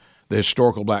abandoned the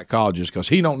historical black colleges because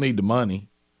he don't need the money.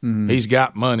 Mm-hmm. He's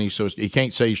got money, so he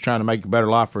can't say he's trying to make a better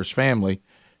life for his family.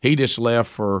 He just left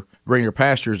for greener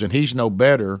pastures, and he's no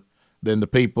better than the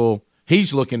people.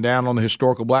 He's looking down on the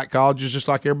historical black colleges just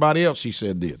like everybody else, he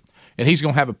said, did. And he's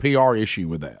going to have a PR issue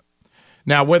with that.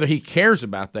 Now, whether he cares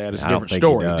about that is a different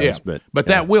story. But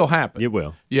that will happen. It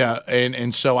will. Yeah,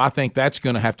 and so I think that's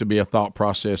going to have to be a thought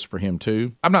process for him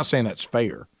too. I'm not saying that's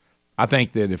fair. I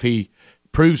think that if he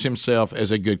proves himself as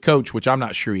a good coach, which I'm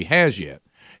not sure he has yet,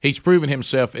 he's proven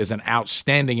himself as an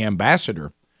outstanding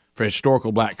ambassador for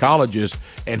historical black colleges,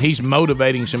 and he's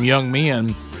motivating some young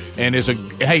men and is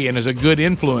a good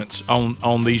influence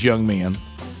on these young men.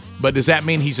 But does that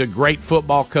mean he's a great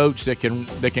football coach that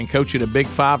can coach in a Big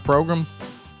Five program?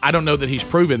 I don't know that he's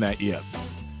proven that yet.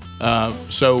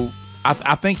 So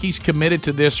I think he's committed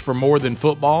to this for more than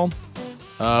football.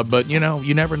 But you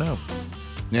never know.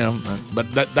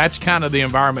 But that's kind of the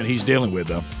environment he's dealing with,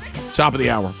 though. Top of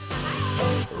the hour.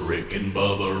 Rick and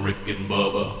Bubba, Rick and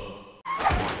Bubba.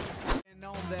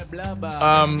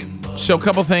 So a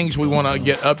couple things we want to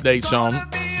get updates on.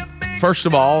 First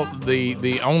of all,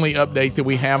 the only update that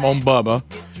we have on Bubba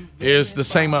is the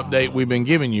same update we've been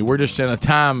giving you. We're just in a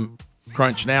time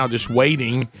crunch now, just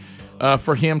waiting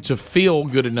for him to feel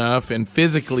good enough and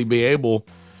physically be able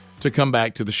to come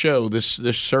back to the show. This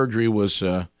surgery was,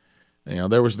 there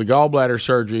was the gallbladder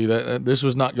surgery. This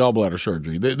was not gallbladder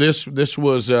surgery. This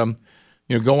was,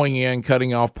 going in,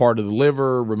 cutting off part of the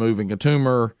liver, removing a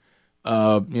tumor.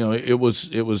 It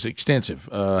was extensive.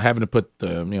 Having to put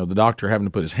the doctor having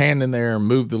to put his hand in there,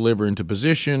 move the liver into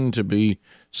position to be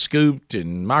scooped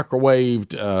and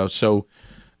microwaved. So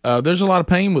there's a lot of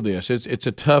pain with this. It's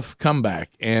a tough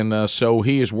comeback, and so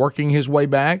he is working his way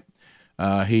back.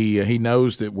 He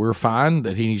knows that we're fine,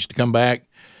 that he needs to come back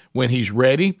when he's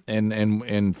ready,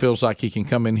 and feels like he can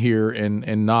come in here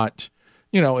and not,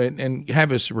 and have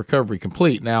his recovery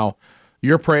complete. Now,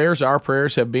 your prayers, our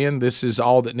prayers have been this is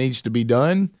all that needs to be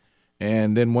done.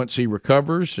 And then once he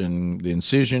recovers and the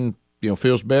incision,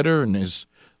 feels better and his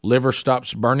liver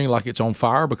stops burning like it's on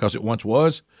fire because it once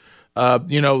was, then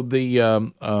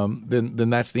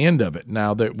that's the end of it.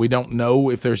 Now that we don't know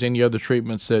if there's any other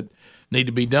treatments that need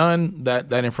to be done,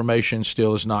 that information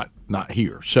still is not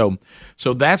here. So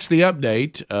that's the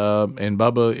update. And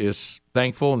Bubba is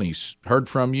thankful and he's heard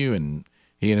from you, and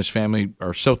he and his family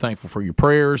are so thankful for your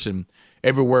prayers, and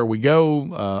everywhere we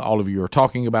go, all of you are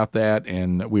talking about that,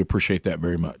 and we appreciate that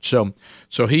very much. So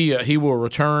he will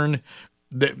return.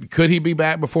 Could he be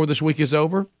back before this week is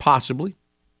over? Possibly.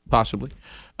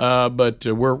 But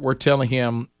we're telling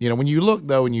him, when you look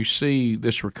though and you see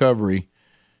this recovery,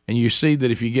 and you see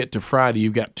that if you get to Friday,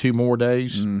 you've got 2 more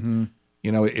days. Mm-hmm.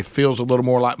 It feels a little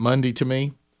more like Monday to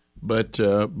me. But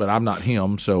I'm not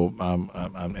him, so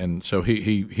and so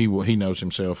he knows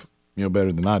himself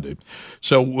better than I do.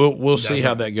 So we'll see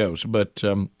how that goes. But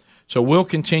so we'll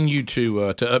continue to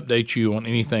update you on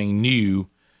anything new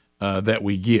that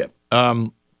we get.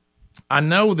 I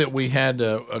know that we had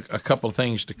a couple of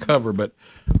things to cover, but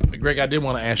Greg, I did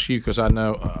want to ask you because I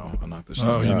know I knocked this.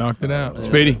 Oh, you knocked it out,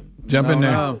 Speedy. Jump in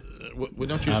there. No.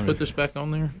 Don't you just put this back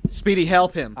on there? Speedy,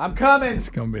 help him. I'm coming. It's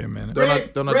gonna be a minute.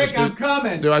 Rick, I'm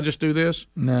coming. Do I just do this?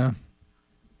 No.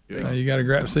 You got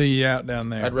to see you out down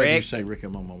there. I'd rather you say, Rick,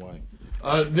 I'm on my way.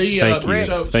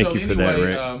 Thank you for that,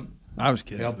 Rick. I was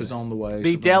kidding. Help is on the way.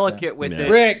 Be delicate with it.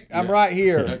 Rick, I'm right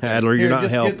here. Okay. Adler, you're not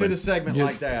just helping. Get through the segment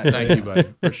like that. Thank you, buddy.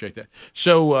 Appreciate that.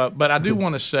 So, but I do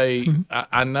want to say,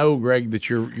 I know, Greg, that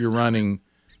you're running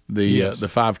the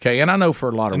 5K, and I know for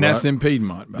a lot of and that's in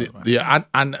Piedmont, by the way. Yeah,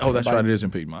 I know. Oh, that's right. It is in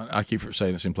Piedmont. I keep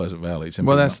saying it's in Pleasant Valley. It's in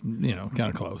well, Piedmont. that's kind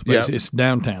of close. But it's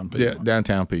downtown Piedmont. Yeah,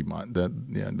 downtown Piedmont.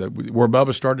 Where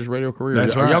Bubba started his radio career.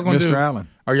 That's right, Mr. Allen.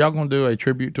 Are y'all going to do a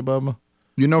tribute to Bubba?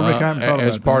 Rick, I haven't thought about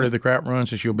as part of the crap run,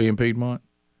 since you'll be in Piedmont.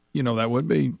 That would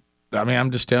be. I mean,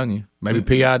 I'm just telling you. Maybe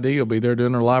PID will be there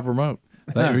doing their live remote.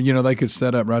 They could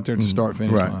set up right there to start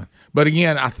finish line. But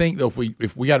again, I think though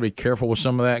if we got to be careful with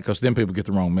some of that because then people get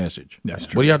the wrong message. That's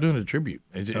true. What are y'all doing to tribute?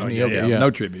 Is it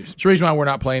no tributes. It's the reason why we're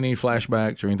not playing any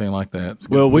flashbacks or anything like that.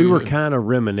 Well, we were kind of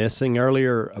reminiscing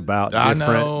earlier about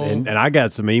different, and I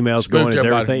got some emails going as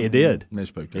everything. It did.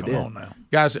 It did. Come on now,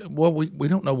 guys. Well, we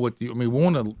don't know what. We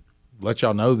want to let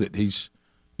y'all know that he's,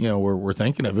 we're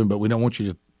thinking of him, but we don't want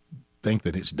you to think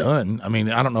that it's done. I mean,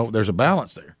 I don't know. There's a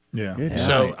balance there. Yeah.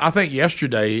 So I think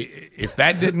yesterday, if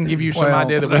that didn't give you some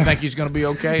idea that we think he's going to be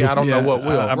okay, I don't know what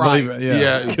will. I believe it.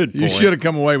 Yeah. Good you should have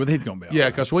come away with he's going to be. Yeah,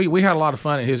 because we had a lot of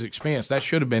fun at his expense. That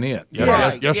should have been it.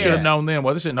 Y'all should have known then.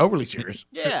 Well, this isn't overly serious.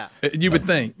 Yeah. You would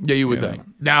think. Yeah, you would think.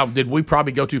 Now, did we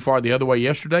probably go too far the other way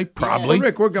yesterday? Probably. Well,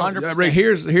 Rick, we're going. Rick,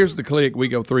 here's the click. We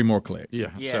go 3 more clicks.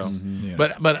 Yeah. Yes. So,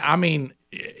 but I mean.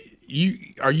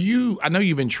 I know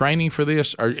you've been training for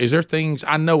this. Or is there things?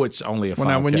 I know it's only a 5K.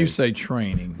 Now, when you say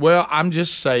training, well, I'm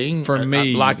just saying. For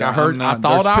me, I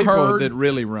thought I heard that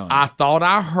really run. I thought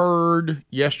I heard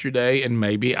yesterday, and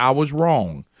maybe I was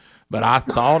wrong, but I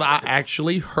thought I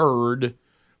actually heard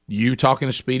you talking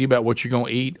to Speedy about what you're going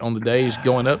to eat on the days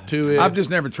going up to it. I've just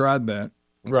never tried that.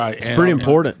 Right, it's pretty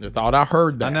important. I thought I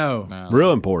heard that. I know,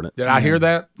 real important. Did I hear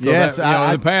that? So yes, in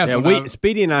the past.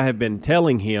 Speedy and I have been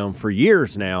telling him for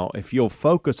years now. If you'll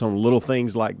focus on little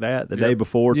things like that, the day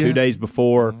before, 2 days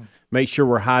before, make sure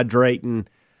we're hydrating,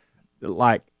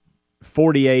 like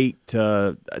 48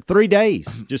 to 3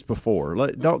 days just before.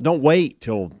 Don't wait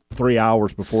till 3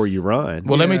 hours before you run.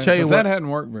 Well, let me tell you what that hadn't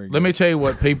worked very good. Let me tell you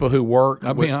what people who work.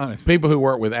 I'll be honest. People who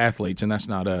work with athletes, and that's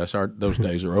not us. Those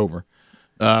days are over.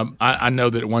 I know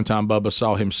that at one time Bubba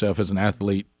saw himself as an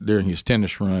athlete during his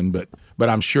tennis run, but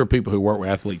I'm sure people who work with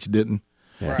athletes didn't.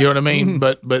 Yeah. You know what I mean?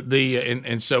 but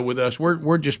and so with us,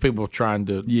 we're just people trying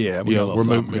to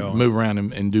move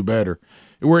around and do better.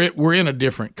 We're in a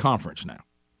different conference now.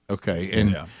 Okay,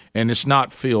 and it's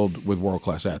not filled with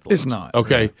world-class athletes. It's not.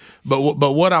 Okay, but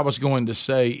what I was going to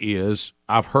say is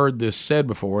I've heard this said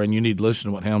before, and you need to listen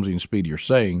to what Helmsy and Speedy are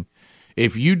saying.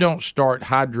 If you don't start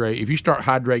if you start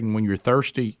hydrating when you're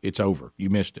thirsty, it's over. You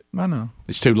missed it. I know.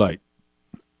 It's too late.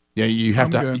 Yeah, you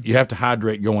have to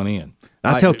hydrate going in.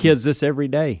 I tell kids this every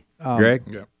day, Greg.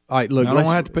 Yeah. All right, look, I don't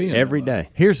have to pee every day.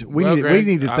 We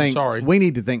need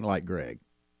to think like Greg.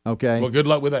 Okay. Well, good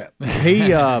luck with that.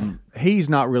 He's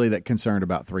not really that concerned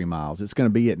about 3 miles. It's going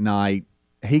to be at night.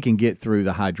 He can get through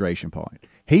the hydration point.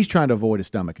 He's trying to avoid a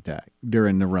stomach attack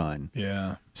during the run.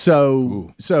 Yeah.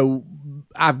 So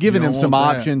I've given him some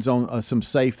options on some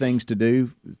safe things to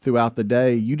do throughout the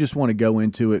day. You just want to go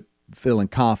into it feeling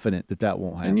confident that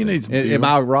won't happen. And you need some fuel. Am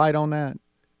I right on that?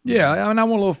 Yeah, I mean, I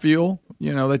want a little fuel.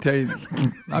 They tell you,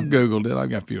 I've Googled it. I've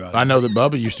got a few out. I know that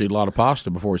Bubba used to eat a lot of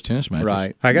pasta before his tennis matches.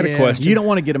 Right. I got a question. You don't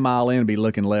want to get a mile in and be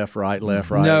looking left, right.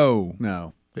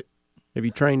 No. Have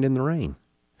you trained in the rain?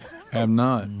 Have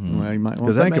not. Well, you might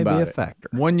want to think about it. That may be a factor.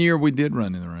 1 year we did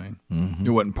run in the rain. Mm-hmm. It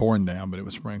wasn't pouring down, but it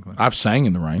was sprinkling. I've sang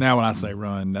in the rain. Now when I say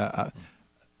run,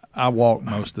 I walked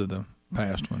most of the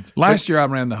past ones. Last year I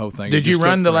ran the whole thing. Did you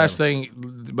run the last thing?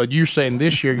 But you're saying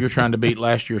this year you're trying to beat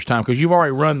last year's time because you've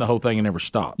already run the whole thing and never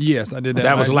stopped. Yes, I did that.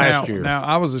 That was last year. Now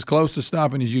I was as close to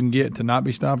stopping as you can get to not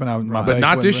be stopping. But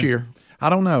not this year. I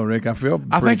don't know, Rick. I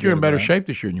think you're in better shape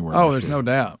this year than you were. Oh, there's no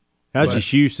doubt. How's your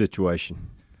shoe situation?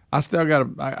 I still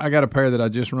got a pair that I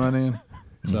just run in.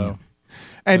 So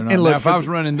And Now, look, if I was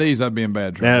running these, I'd be in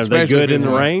bad trouble. Now, are they especially good if in the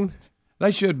it's rain? They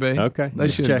should be. Okay. They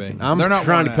Just should checking. be. I'm They're not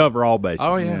trying to worn out. cover all bases.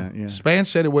 Oh, yeah. Span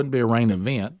said it wouldn't be a rain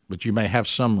event, but you may have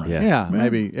some rain. Yeah,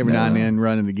 maybe every now and then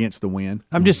running against the wind.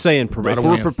 I'm just saying, if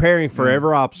we're preparing for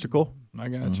every obstacle, I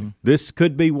got you. this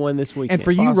could be one this weekend. And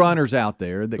for you runners out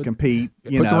there that compete,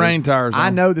 put the rain tires on. I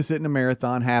know this isn't a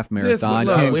marathon, half marathon,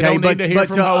 Look, 10K, we don't need to hear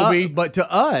from Hobie. but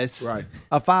to us,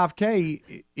 a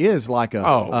 5K is like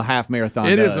a half marathon.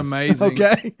 It is amazing.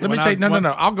 Okay, Let me tell you.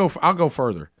 No. I'll go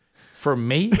further. For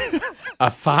me, a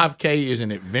 5K is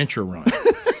an adventure run.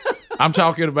 I'm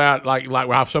talking about like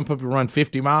how some people run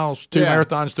 50 miles, two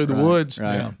marathons through the woods.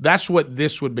 Right. That's what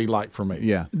this would be like for me.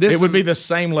 Yeah. It would be the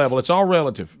same level. It's all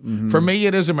relative. For me,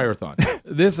 it is a marathon.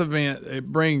 This event, it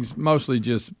brings mostly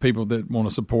just people that want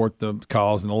to support the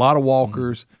cause and a lot of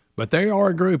walkers. But they are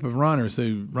a group of runners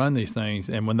who run these things.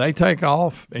 And when they take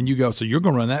off and you go, so you're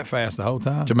going to run that fast the whole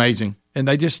time. It's amazing. And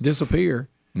they just disappear.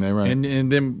 Right.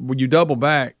 And then when you double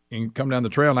back and come down the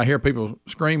trail, and I hear people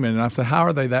screaming, and I say, "How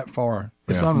are they that far?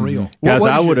 It's unreal." Guys,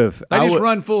 I would have. They just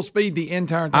run full speed the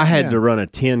entire time. I had to run a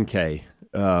 10K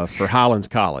for Highlands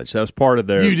College. That was part of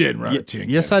their. You did run a 10K.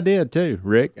 Yes, I did too,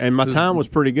 Rick. And my time was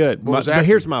pretty good. But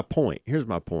here's my point.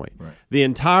 Right. The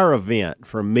entire event,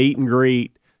 from meet and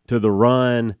greet to the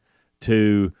run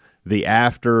to the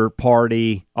after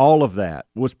party, all of that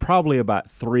was probably about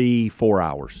 3-4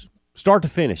 hours. Start to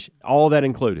finish, all that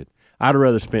included. I'd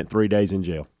rather spent 3 days in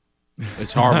jail.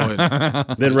 It's horrible.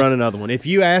 Then run another one. If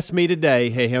you ask me today,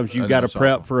 hey, Helms, you've got to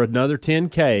prep for another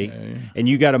 10K, and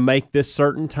you got to make this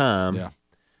certain time,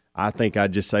 I think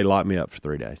I'd just say lock me up for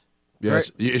 3 days. Yes,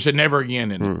 it's a never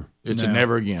again, isn't it? It's a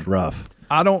never again. It's rough.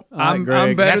 I'm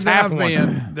better than I've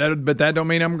been, but that don't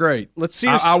mean I'm great. Let's see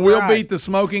her I will stride. beat the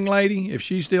smoking lady if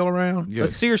she's still around.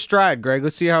 Let's see her stride, Greg.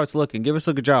 Let's see how it's looking. Give us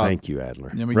a good job. Thank you,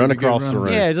 Adler. Let me Run get a good across run. the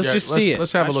room. Yeah, let's just see it.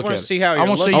 Let's have a look at it. See how I you're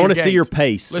want to see looking. I want to your see gait. your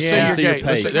pace. Let's Yeah. see your gait.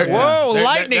 pace. Whoa,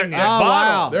 lightning!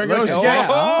 Wow. There goes the gate.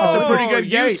 That's a pretty good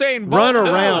gait. Usain Bolt. Run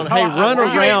around. Hey,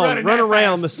 run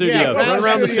around the studio. Yeah, run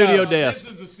around the studio desk.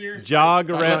 Jog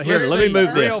around. Here, let me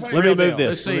move this. Let me move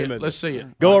this. Let's see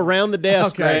it. Go around the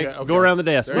desk, Okay, Greg. okay. Go around the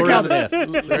desk. Go around the desk.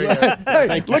 There you go.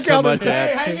 Thank you so much,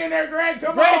 Ad. Hang in there, Greg.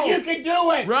 Come Greg, on. you can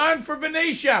do it. Run for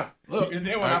Benicia. Look, and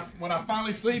then when I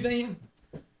finally see them,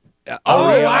 Picks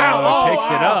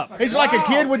it up. He's like a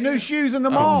kid with new shoes in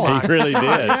the mall. He really did.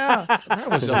 That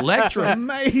was electric.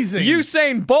 Amazing.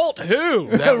 Usain Bolt, who?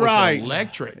 That was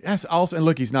electric. That's awesome. And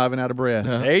look, he's not even out of breath.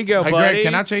 There you go, Hey, buddy. Greg,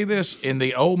 can I tell you this? In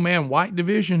the old man white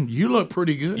division, you look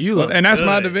pretty good. You look and that's good.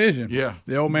 my division. Yeah.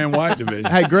 The old man white division.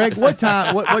 Hey, Greg, what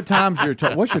time? What time's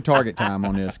what's your target time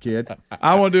on this, kid?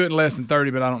 I want to do it in less than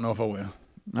 30, but I don't know if I will.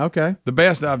 Okay. The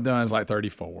best I've done is like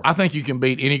 34. I think you can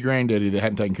beat any granddaddy that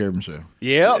hadn't taken care of himself.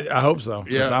 Yep. I hope so.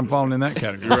 Yeah. I'm falling in that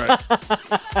category.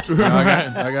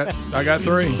 Right. I got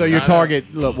 3. So your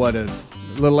target, look, what, a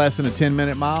little less than a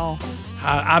 10-minute mile?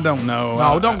 I don't know.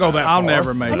 No, don't go that I'll far.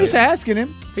 never make I'm it. just asking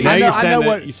him. Now I know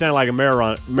what. you sound like a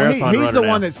marathon He's runner the now.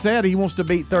 one that said he wants to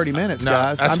beat 30 minutes, No,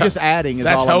 guys. that's I'm just adding. Is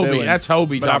That's all I'm Hobie. doing. That's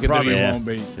Hobie But I talking to probably you. won't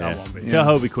be. I won't be. Tell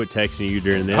Hobie quit texting you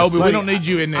during this. Hobie, we don't need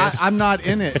you in this. I'm not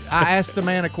in it. I asked the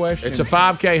man a question. It's a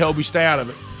 5K, Hobie. Stay out of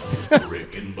it.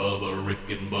 Rick and Bubba, Rick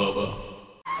and Bubba.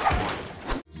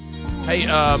 Hey,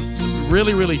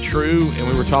 really, really true, and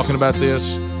we were talking about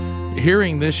this.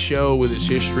 Hearing this show with its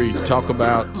history to talk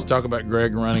about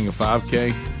Greg running a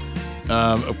 5K.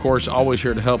 Of course, always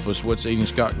here to help us. What's eating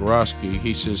Scott Gorosky?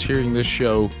 He says hearing this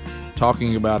show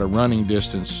talking about a running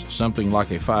distance, something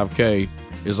like a 5K,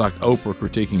 is like Oprah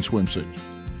critiquing swimsuits.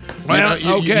 Well,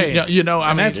 okay. I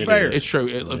mean, that's fair. It's true.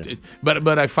 But a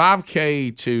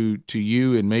 5K to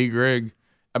you and me, Greg,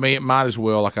 I mean, it might as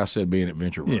well, like I said, be an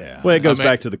adventure run. Yeah. Well, it goes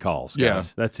back to the calls, guys.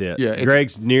 Yeah. That's it. Yeah,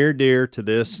 Greg's near dear to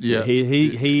this. Yeah.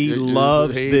 He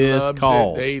loves this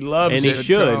cause. He loves and it. he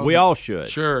should. We all should.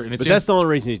 Sure. And but that's the only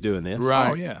reason he's doing this.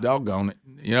 Right. Oh, yeah. Doggone it.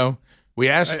 You know, we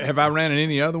asked. Have I ran in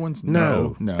any other ones?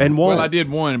 No. And Well, one. I did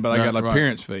one, but I got an Right.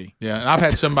 appearance fee. Yeah, and I've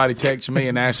had somebody text me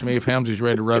and ask me if Helmsy's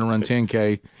ready to run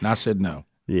 10K, and I said no.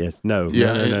 Yes. No.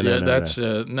 Yeah, No. that's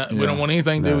no, we don't want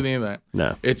anything to do with any of that.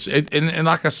 No. And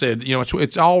like I said, you know,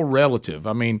 it's all relative.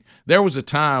 I mean, there was a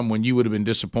time when you would have been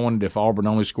disappointed if Auburn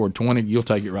only scored 20. You'll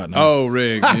take it right now. Oh,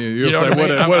 Rick, you'll You know say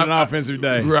what I mean? what an offensive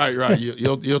day. Right.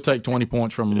 You'll take 20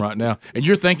 points from them right now, and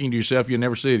you're thinking to yourself, you'll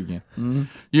never see it again. Mm-hmm.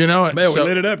 You know it. Man, we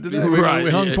lit it up today. We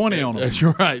hung 20 on them. That's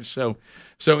right. So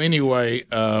anyway,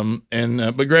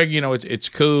 but Greg, you know, it's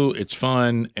cool, it's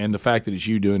fun, and the fact that it's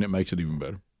you doing it makes it even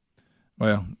better.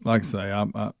 Well, like I say,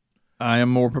 I am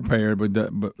more prepared, but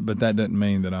that doesn't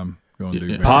mean that I'm going to do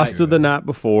better. Pasta the night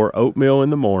before, oatmeal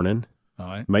in the morning. All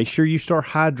right. Make sure you start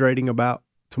hydrating about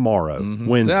tomorrow,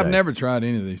 Wednesday. See, I've never tried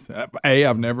any of these.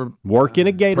 I've never work in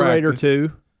a Gatorade practiced. or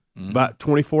two, about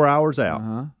 24 hours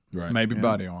out. Right. Maybe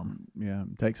body armor. Yeah,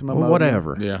 take some Well,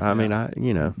 whatever. Yeah. I mean,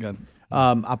 Got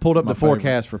I pulled up my the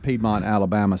forecast for Piedmont,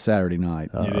 Alabama Saturday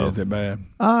night. Is it bad?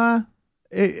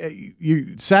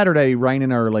 Saturday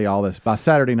raining early, all this. By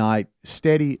Saturday night,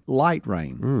 steady light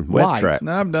rain. Wet light. track.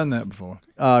 No, I've done that before.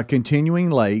 Continuing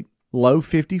late, low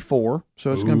 54,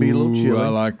 so it's going to be a little Ooh, chilly. I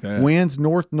like that. Winds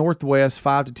northwest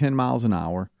 5 to 10 miles an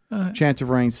hour. Chance of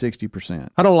rain 60%.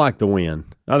 I don't like the wind.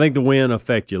 I think the wind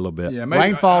affect you a little bit. Yeah, maybe,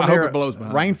 Rainfall I hope near it blows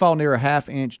behind. rainfall near a half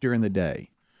inch during the day.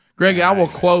 Greg, I will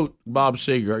quote Bob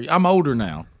Seger. I'm older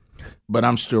now, but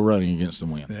I'm still running against the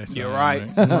wind. That's You're all right.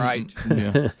 Right.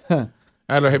 Yeah.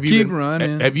 Adler, have you Keep been,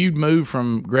 running. Have you moved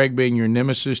from Greg being your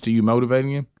nemesis to you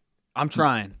motivating him? I'm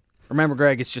trying. Remember,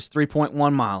 Greg, it's just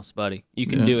 3.1 miles, buddy. You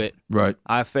can do it. Right.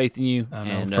 I have faith in you. I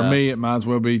know. And, For me, it might as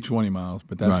well be 20 miles,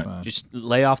 but that's fine. just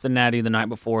lay off the natty the night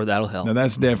before. That'll help. Now,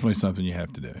 that's definitely something you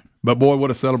have to do. But, boy, what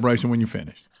a celebration when you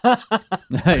finish.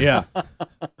 Yeah.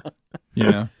 You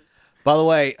know? By the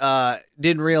way,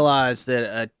 didn't realize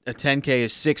that a 10K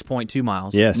is 6.2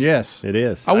 miles. Yes. It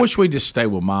is. I wish we'd just stay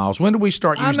with miles. When did we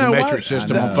start using the metric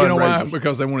system on You know why? fundraisers?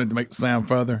 Because they wanted to make it sound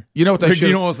further. You know what they You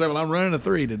should? don't want to say, well, I'm running a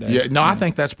 3 today. Yeah, no, I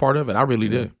think that's part of it. I really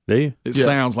do. Do you? It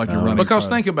sounds like you're running Because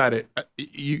further. think about it.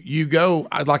 You go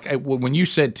like when you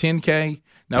said 10K.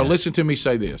 Now listen to me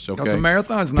say this. Okay, Because a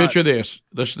marathon's not. Picture this.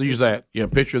 Let's use that. Yeah,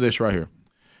 picture this right here.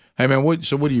 Hey man,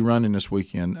 what are you running this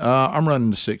weekend? I'm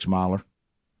running the 6 miler.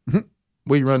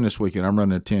 What are you running this weekend? I'm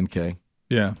running a 10K.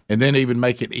 Yeah. And then even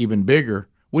make it even bigger.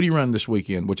 What are you running this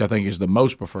weekend? Which I think is the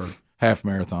most preferred half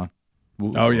marathon.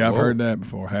 Oh, yeah, I've heard that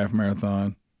before. Half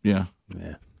marathon. Yeah.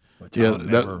 Yeah. Which Yeah. I would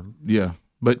never, Yeah.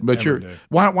 But you're do.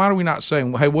 why are we not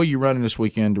saying, hey, what are you running this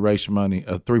weekend to raise some money?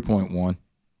 A 3.1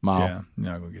 mile. Yeah, you're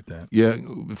not going to get that. Yeah,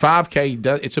 5K,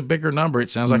 it's a bigger number. It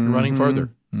sounds like you're running further.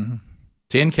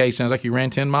 10K sounds like you ran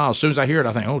 10 miles. As soon as I hear it,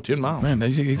 I think, 10 miles. Man,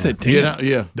 he said 10.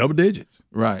 Yeah. Double digits.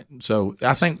 Right. So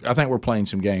I think we're playing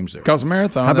some games there. Because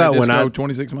marathon, How about they just when go I-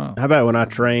 26 miles. How about when I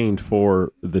trained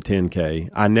for the 10K?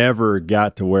 I never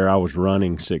got to where I was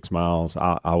running 6 miles.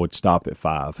 I would stop at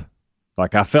 5.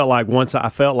 Like I felt like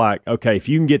okay, if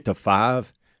you can get to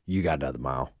 5, you got another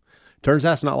mile. Turns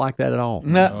out it's not like that at all.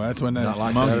 No, that's when that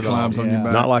monkey climbs on your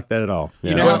back. Not like that at all.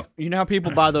 You know how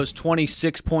people buy those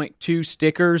 26.2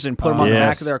 stickers and put them on the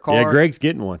back of their car? Yeah, Greg's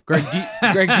getting one. Greg, do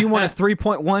you want a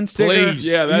 3.1 sticker? Please.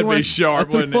 Yeah, that'd be sharp,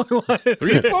 wouldn't it?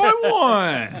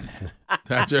 3.1.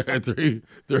 That's right,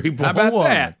 3.1. How about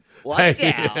that? Watch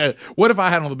out. What if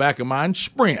I had on the back of mine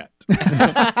sprint? 60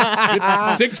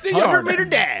 100-meter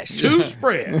dash. 2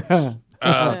 sprints.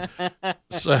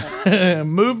 So,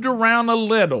 moved around a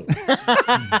little. 10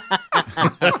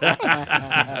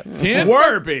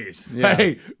 burpees. Yeah.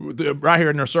 Hey, right here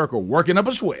in their circle, working up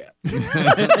a sweat. Getting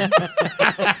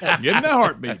the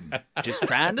heart beating. Just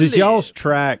trying to Does live. y'all's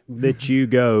track that you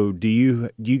go? Do you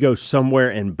go somewhere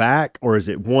and back, or is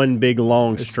it one big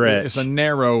long stretch? It's a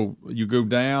narrow. You go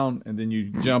down and then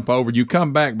you jump over. You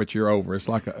come back, but you're over. It's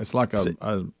like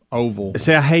a oval.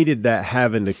 See, I hated that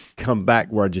having to come back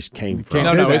where I just came from.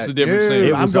 No, it's a different scene.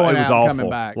 It was I'm going awful. out and coming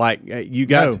back. Like you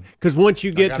got because once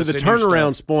you get to the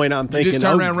turnaround point, I'm thinking, just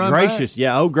turn around and run gracious,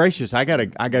 gracious, I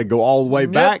gotta go all the way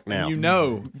back now. You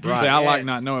know, see, I like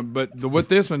not knowing, but what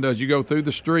this one does, you go through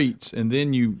the streets and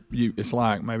then you it's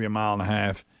like maybe a mile and a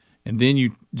half, and then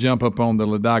you jump up on the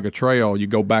Ladaga Trail. You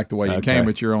go back the way you came,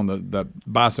 but you're on the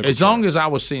bicycle. As long as I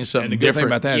was seeing something and the good thing different.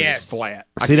 about that is it's flat.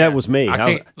 See, that was me.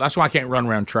 That's why I can't run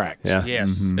around tracks. Yeah.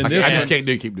 Yes. And I this just one-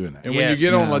 can't keep doing that. And when you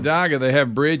get on Ladaga, they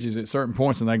have bridges at certain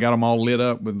points, and they got them all lit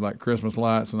up with like Christmas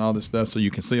lights and all this stuff, so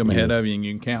you can see them ahead of you, and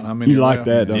you can count how many. You are like left.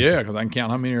 that, don't you? Yeah, because I can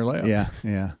count how many are left. Yeah.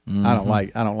 Mm-hmm. I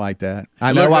don't like that.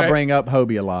 I Look, know I hey. bring up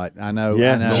Hobie a lot. I know.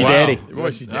 Yeah, I know. she daddy.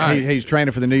 Boy, she did. He's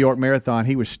training for the New York Marathon.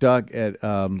 He was stuck at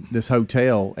this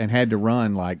hotel and had to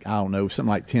run like, I don't know, something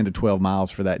like 10 to 12 miles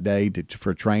for that day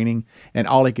for training, and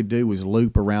all he could do was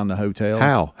loop around the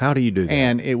hotel. How do you do that?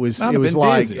 And it was I'd have been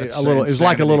like dizzy. That's a little. It was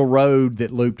like a insanity. little road that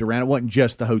looped around. It wasn't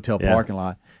just the hotel Yeah. parking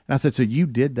lot. And I said, "So you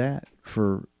did that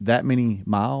for that many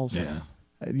miles? Yeah.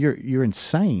 You're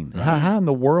insane. How in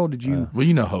the world did you?" Well,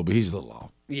 you know Hobie, he's a little long.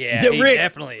 Yeah, he Rick.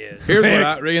 definitely is. Here's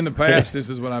what in the past. This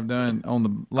is what I've done on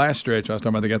the last stretch. I was talking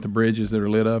about they got the bridges that are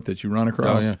lit up that you run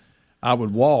across. Oh, yeah. I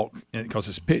would walk because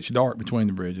it's pitch dark between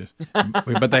the bridges,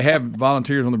 but they have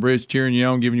volunteers on the bridge cheering you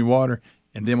on, giving you water.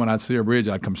 And then when I'd see a bridge,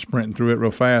 I'd come sprinting through it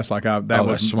real fast, like that that's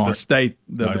was smart. the state,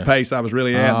 the pace I was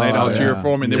really at. And they'd all cheer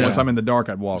for me. And then once I'm in the dark,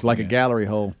 I'd walk. It's like a again. gallery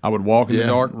hole. I would walk in the Yeah.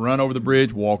 dark, run over the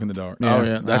bridge, walk in the dark. Oh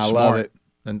yeah, that's I smart. love it.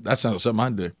 And that sounds like something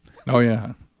I'd do. Oh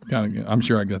yeah. I'm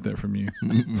sure I got that from you.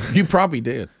 You probably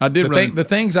did. I did. The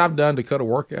things I've done to cut a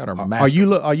workout are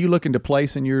masterful. Are you looking to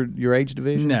place in your age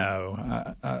division?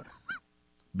 No.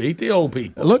 Beat the old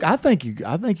people. Look, I think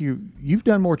you've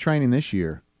done more training this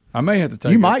year. I may have to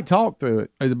take. You might talk through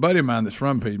it. There's a buddy of mine that's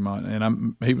from Piedmont,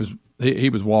 and he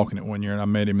was walking it one year, and I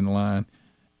met him in the line,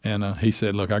 and he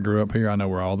said, "Look, I grew up here. I know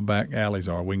where all the back alleys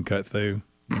are. We can cut through."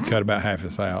 Cut about half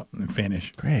this out and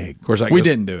finish. Greg, of course, we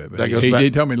didn't do it, but he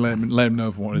told me to let him know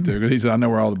if we wanted to. Because he said, "I know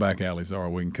where all the back alleys are.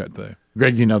 We can cut through."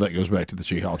 Greg, you know that goes back to the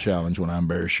Chi-Hall Challenge when I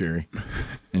embarrassed Sherry,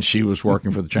 and she was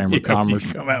working for the Chamber of Commerce,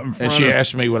 and she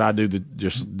asked me would I do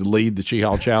just to lead the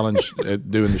Chi-Hall Challenge,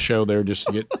 doing the show there just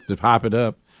to hype it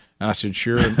up. And I said,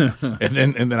 sure.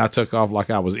 And then I took off like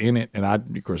I was in it. And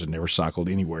of course, I never cycled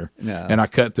anywhere. No. And I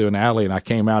cut through an alley and I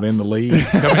came out in the lead.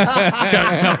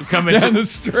 coming down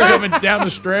the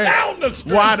stretch.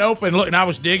 Wide open. Look, and I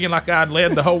was digging like I'd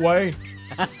led the whole way.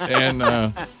 And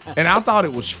I thought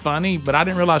it was funny, but I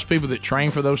didn't realize people that train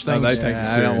for those things. No, they take it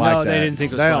serious. They didn't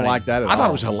think it was funny. Don't like that at all. I thought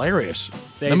it was hilarious.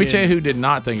 Let me tell you who did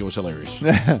not think it was hilarious.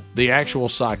 The actual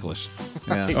cyclist.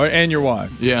 Yeah. And your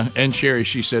wife. Yeah, and Sherry,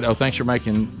 she said, "Oh, thanks for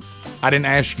making. I didn't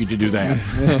ask you to do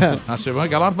that." I said, "Well, I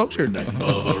got a lot of folks here today."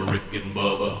 Bubba, Rick and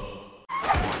Bubba.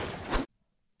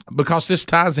 Because this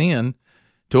ties in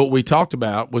to what we talked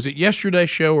about. Was it yesterday's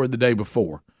show or the day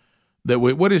before?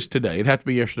 What is today? It'd have to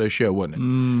be yesterday's show, wouldn't it?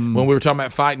 When we were talking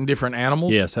about fighting different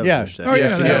animals. Yes. Oh yeah,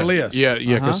 that list. Yeah,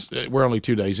 because we're only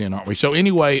 2 days in, aren't we? So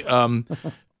anyway,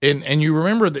 and you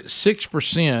remember that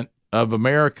 6% of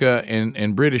America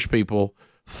and British people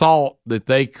thought that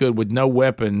they could, with no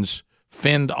weapons,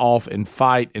 fend off and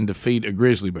fight and defeat a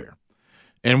grizzly bear.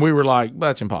 And we were like,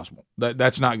 that's impossible.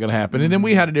 That's not going to happen. And then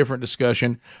we had a different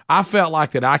discussion. I felt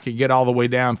like that I could get all the way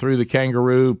down through the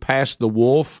kangaroo, past the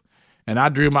wolf, and I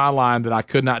drew my line that I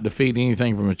could not defeat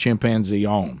anything from a chimpanzee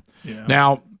on. Yeah.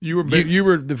 Now, you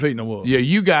were defeating a wolf. Yeah,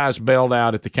 you guys bailed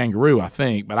out at the kangaroo, I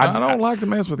think. But I don't like to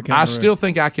mess with the kangaroo. I still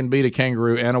think I can beat a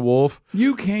kangaroo and a wolf.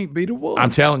 You can't beat a wolf.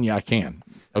 I'm telling you, I can.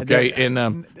 Okay, and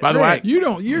by the way, you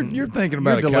don't. You're thinking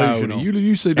about a delusional. coyote.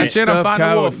 You see this I'm stuff fighting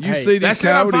a wolf. You see these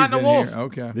I'm coyotes fighting a in wolf. here.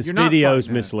 Okay, this video is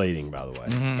misleading, by the way.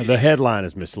 Mm-hmm. The headline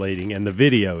is misleading, and the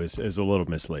video is a little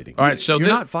misleading. All right, so you're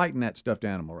not fighting that stuffed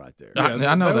animal right there.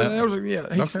 I know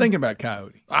that. He's thinking about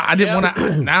coyote. I didn't want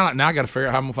to. Now I got to figure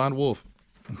out how I'm gonna find a wolf.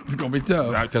 It's gonna be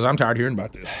tough because I'm tired of hearing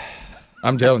about this.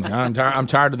 I'm telling you, I'm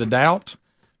tired of the doubt.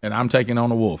 And I'm taking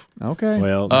on a wolf. Okay.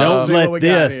 Well,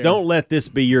 don't let this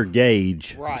be your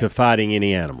gauge to fighting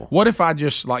any animal. What if I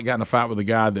just got in a fight with a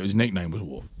guy that his nickname was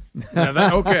Wolf?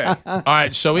 Okay. All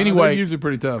right. So anyway, usually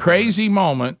pretty tough. Crazy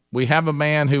moment. We have a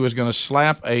man who is going to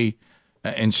slap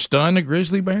and stun a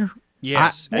grizzly bear.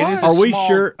 Yes. Are we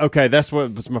sure? Okay, that's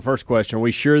what was my first question. Are we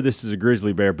sure this is a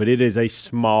grizzly bear? But it is a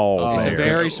small bear. It's a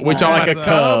very small. We talking about a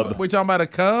cub? We talking about a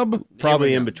cub?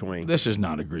 Probably in between. This is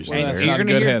not a grizzly bear. You're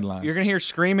gonna hear, you're gonna hear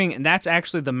screaming, and that's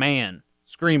actually the man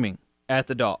screaming at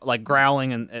the dog, like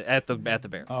growling and at the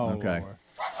bear. Oh, okay. Lord.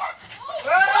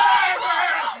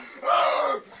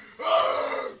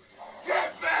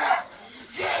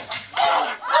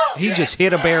 He just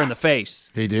hit a bear in the face.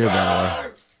 He did, by the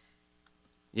way.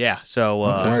 Yeah, so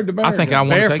I think I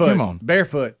want to take him on.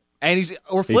 Barefoot. And he's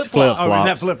flip-flops. Oh, is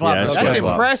that flip-flops? Yeah, that's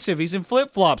flip-flops. impressive. He's in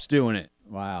flip-flops doing it.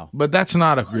 Wow. But that's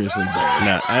not a grizzly bear.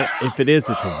 No, if it is,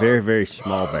 it's a very, very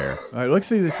small bear. All right, let's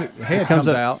see this head comes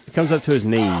out. It comes up to his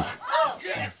knees.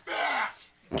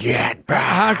 Get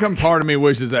back. How come part of me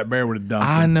wishes that bear would have dumped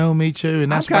him? I know, me too,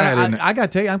 and that's bad, isn't it? I got to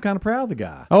tell you, I'm kind of proud of the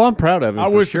guy. Oh, I'm proud of him. I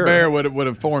wish sure. the bear would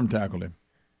have form tackled him.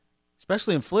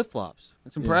 Especially in flip-flops.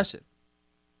 That's impressive.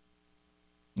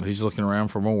 He's looking around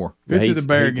for more. Picture the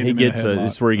bear getting this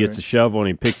is where he gets a shovel and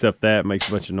he picks up that and makes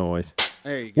a bunch of noise.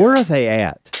 There you go. Where are they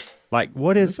at? Like,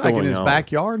 what is going in his on?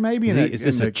 backyard, maybe? Is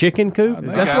this a chicken coop?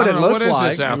 That's what it looks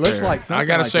like. It looks like something I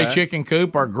got to like say that. chicken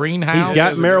coop or greenhouse. He's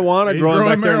got marijuana growing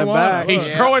back there in the back. He's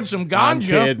growing some ganja. I'm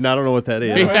kidding. I don't know what that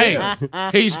is. Hey,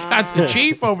 he's got the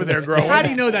chief over there growing. How do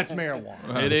you know that's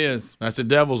marijuana? It is. That's the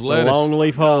devil's The lettuce.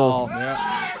 long-leaf hole.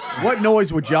 Yeah. What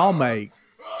noise would y'all make?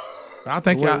 I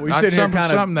think we I sit here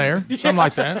something there. Something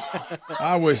like that.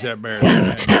 I wish that bear.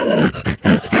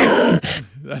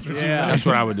 That's what That's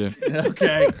what I would do.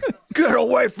 Okay. Get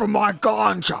away from my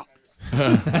ganja.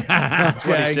 That's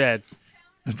what he said.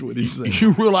 That's what he said.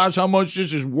 You realize how much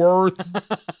this is worth?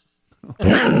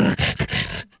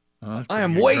 I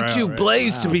am way too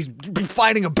blazed to be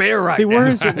fighting a bear right See, now. where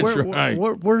is it? right.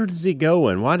 Where does he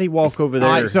going? Why did he walk over there?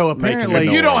 All right, so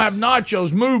apparently You don't have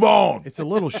nachos. Move on. It's a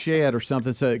little shed or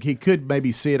something, so he could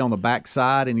maybe see it on the back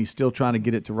side, and he's still trying to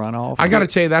get it to run off. I got to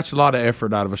tell you, that's a lot of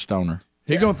effort out of a stoner.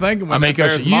 He gonna think when that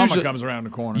bear's mama comes around the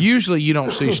corner. Usually, you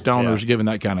don't see stoners giving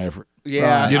that kind of effort.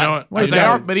 Yeah, you know,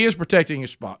 but he is protecting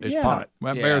his pot.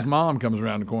 When that bear's mom comes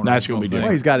around the corner, that's going to be different.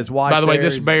 Well, he's got his wife. By the way, there.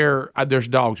 this bear, there's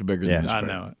dogs bigger than this bear. I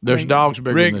know it. There's dogs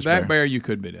bigger Rick, than this bear. that bear you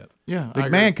could beat up. Yeah, the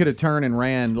man could have turned and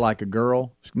ran like a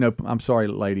girl. No, I'm sorry,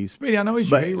 ladies. Speedy, I know he's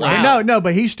but, your hero. No,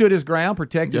 but he stood his ground,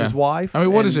 protected his wife. I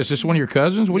mean, what is this? Is this one of your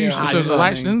cousins? What are you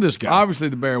latching into this guy? Obviously,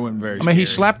 the bear wasn't very. I mean, he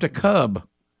slapped a cub.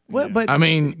 Well, but I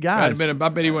mean, guys, I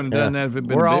bet he wouldn't have done that if it'd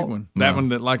been a big one. That one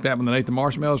that ate the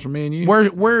marshmallows from me and you.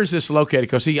 Where is this located?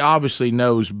 Because he obviously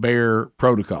knows bear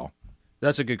protocol.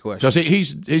 That's a good question.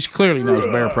 Because he's clearly knows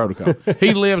bear protocol.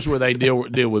 He lives where they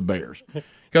deal with bears.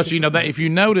 Because that if you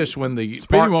notice when the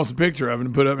Speedy wants a picture of him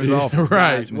to put up in his office.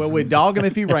 Right. Well, we're dogging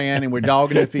if he ran, and we're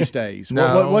dogging if he stays.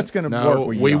 What's going to work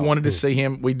with you? We wanted to see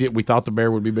him. We thought the bear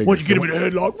would be bigger. What'd you get him in the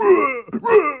headlock?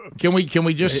 Can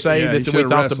we just say that we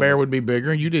thought the bear would be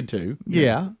bigger, and you did too?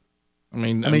 Yeah. I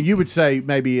mean, you would say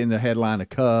maybe in the headline a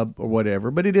cub or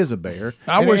whatever, but it is a bear.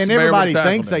 I wish and the bear everybody would've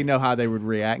thinks tackled they know how they would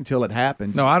react until it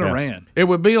happens. No, I'd have ran. It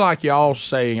would be like y'all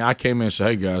saying, I came in and said,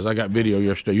 "Hey guys, I got video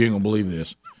yesterday. You ain't gonna believe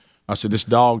this." I said, "This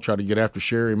dog tried to get after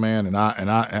Sherry, man, and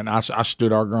I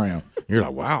stood our ground." You're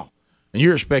like, "Wow," and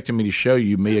you're expecting me to show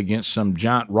you me against some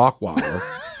giant Rottweiler.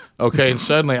 Okay, and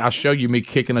suddenly I show you me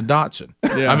kicking a Dotson.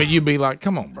 Yeah. I mean, you'd be like,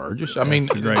 "Come on, Burgess." I mean,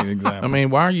 that's a great example. I mean,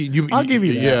 why are you? I'll give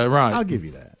you that. Yeah, right. I'll give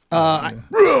you that.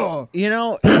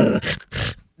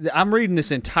 I'm reading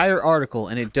this entire article,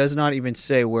 and it does not even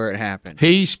say where it happened.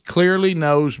 He clearly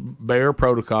knows bear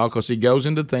protocol because he goes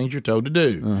into things you're told to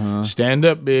do. Stand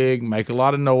up big, make a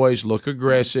lot of noise, look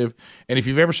aggressive. And if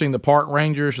you've ever seen the park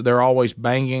rangers, they're always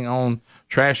banging on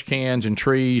trash cans and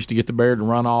trees to get the bear to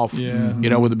run off. Yeah. You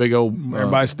know, with a big old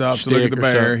everybody stops to look at the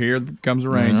bear. Here comes the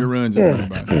ranger, ruins it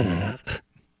for everybody.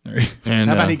 And,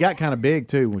 how about he got kind of big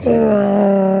too?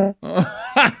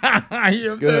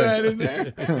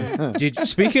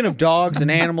 Speaking of dogs and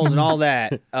animals and all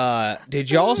that, did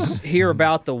y'all hear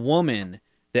about the woman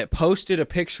that posted a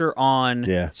picture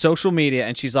on social media,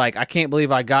 and she's like, "I can't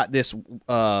believe I got this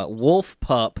wolf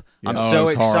pup. I'm so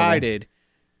excited." Horrible.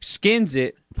 Skins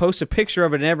it, posts a picture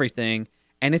of it and everything,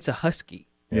 and it's a husky.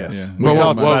 Yes. Yeah.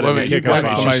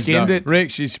 Well, she skinned it.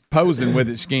 Rick, she's posing with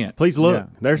it skinned. Please look.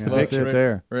 There's the picture right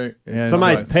there. Rick. Yeah,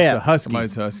 somebody's pet. It's a husky.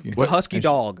 Somebody's husky. It's a husky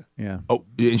dog. Yeah. Oh,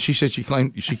 and she said she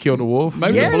claimed she killed a wolf.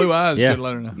 Maybe the blue eyes should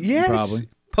let her know. Yes. Probably.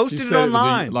 Posted it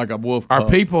online. Like a wolf. Are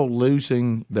people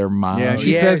losing their minds? Yeah,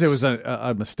 she says it was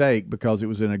a mistake because it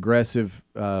was an aggressive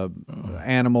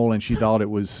animal, and she thought it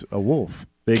was a wolf.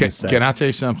 Can I tell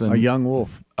you something? A young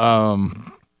wolf.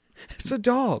 It's a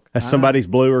dog. That's somebody's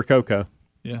blue or cocoa.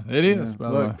 Yeah, it is. By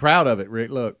the way. Proud of it,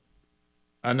 Rick. Look.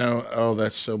 I know. Oh,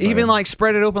 that's so bad. Even like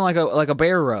spread it open like a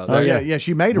bear rug. Oh yeah.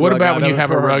 She made a What rug about out when you of it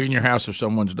have a for rug her. in your house of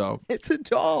someone's dog? It's a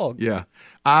dog. Yeah.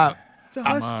 It's a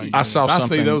husky. I saw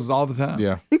something. I see those all the time.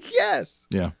 Yeah. Yes.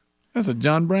 Yeah. That's a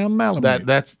John Brown Malamute.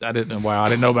 I didn't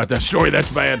know about that story.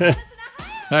 That's bad.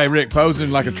 Hey, Rick, posing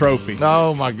like a trophy.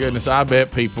 Oh my goodness! I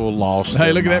bet people lost.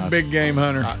 Hey, look at that big game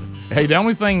hunter. Hey, the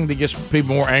only thing that gets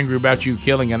people more angry about you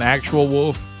killing an actual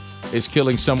wolf is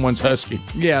killing someone's husky.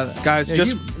 Yeah, guys.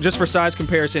 Just for size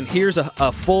comparison, here's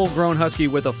a full-grown husky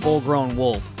with a full-grown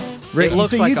wolf. Rick, it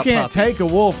looks you like a can't puppy. take a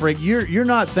wolf, Rick. You're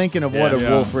not thinking of what a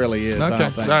wolf really is. Okay. I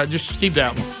don't think. All right, just keep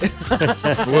doubting.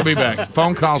 We'll be back.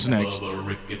 Phone calls next. Bubba,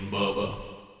 Rick and Bubba.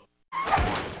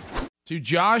 To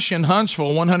Josh in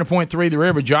Huntsville, 100.3 The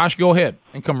River. Josh, go ahead.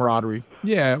 And camaraderie.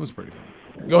 Yeah, it was pretty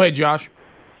good. Go ahead, Josh.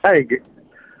 Hey,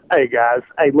 guys.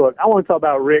 Hey, look, I want to talk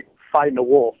about Rick fighting a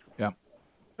wolf. Yeah.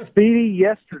 Speedy,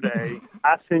 yesterday,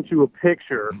 I sent you a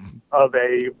picture of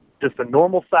just a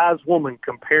normal-sized woman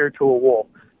compared to a wolf.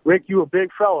 Rick, you a big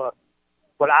fella,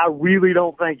 but I really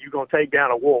don't think you're going to take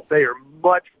down a wolf. They are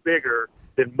much bigger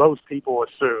than most people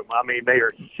assume. I mean, they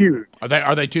are huge.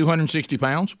 Are they 260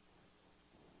 pounds?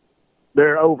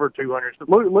 They're over 200.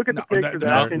 Look at the picture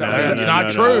that I sent you. That's not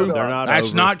true. That's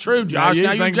over. not true, Josh.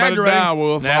 Now you're exaggerating.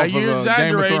 Wolf Now off you're of, Game of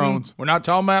exaggerating. Thrones. We're not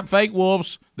talking about fake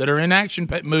wolves that are in action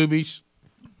movies.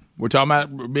 We're talking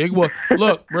about big wolf.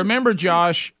 Look, remember,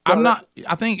 Josh,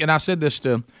 I think, and I said this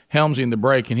to Helmsy in the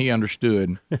break, and he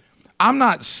understood. I'm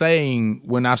not saying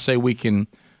when I say we can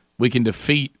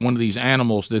defeat one of these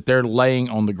animals that they're laying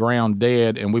on the ground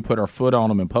dead and we put our foot on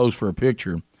them and pose for a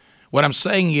picture. What I'm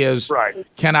saying is,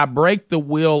 can I break the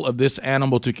will of this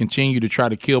animal to continue to try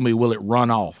to kill me? Will it run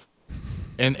off?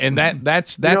 And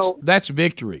that's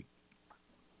victory.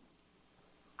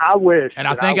 I wish. And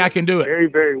I think I can do it. Very,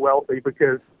 very wealthy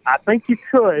because I think you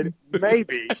could,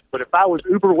 maybe, but if I was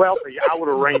uber wealthy, I would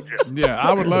arrange it. Yeah,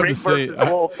 I would love to see it.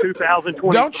 Wolf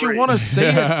 2023. Don't you want to see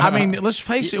it? I mean, let's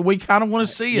face it, we kind of want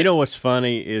to see it. You know what's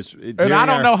funny is, and I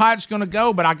don't know how it's going to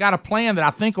go, but I got a plan that I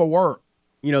think will work.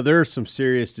 You know, there are some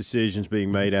serious decisions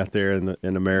being made out there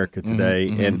in America today.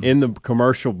 And in the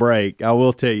commercial break, I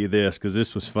will tell you this, because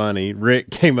this was funny.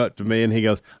 Rick came up to me and he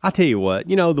goes, "I tell you what,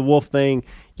 you know, the wolf thing,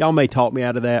 y'all may talk me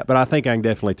out of that, but I think I can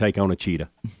definitely take on a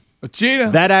cheetah." A cheetah?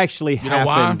 That actually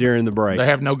happened during the break. They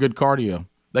have no good cardio.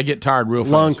 They get tired real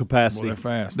fast. Lung capacity. Well, they're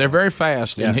fast. They're very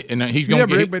fast, Yeah. and he's going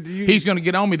to he's going to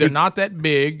get on me. They're not that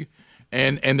big,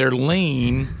 and they're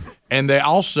lean, and they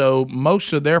also,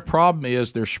 most of their problem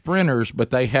is they're sprinters,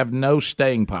 but they have no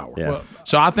staying power. Yeah. Well,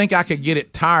 so I think I could get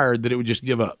it tired that it would just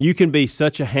give up. You can be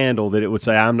such a handle that it would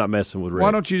say, "I'm not messing with Rick."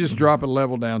 Why don't you just drop a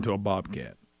level down to a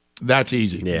bobcat? That's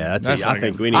easy. Yeah, that's easy. like I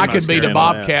think we need. I could beat a handle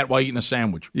bobcat while eating a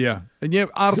sandwich. Yeah, and yeah.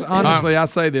 Honestly, I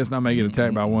say this, and I may get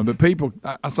attacked by one, but people,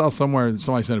 I saw somewhere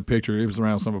somebody sent a picture. It was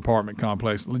around some apartment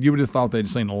complex. You would have thought they'd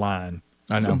seen a line.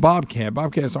 I know. So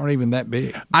bobcats aren't even that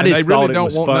big. I just they really thought it don't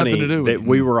was want funny nothing to do with that it.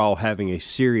 we were all having a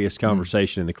serious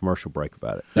conversation in the commercial break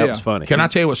about it. That was funny. Can I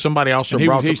tell you what somebody also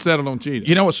brought? He settled on cheetah.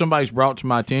 You know what somebody's brought to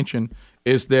my attention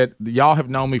is that y'all have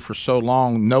known me for so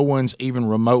long. No one's even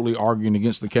remotely arguing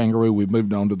against the kangaroo. We've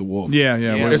moved on to the wolf. Yeah.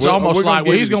 It's almost like,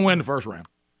 well, he's going to win the first round.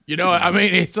 You know, I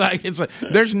mean, it's like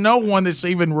there's no one that's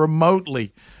even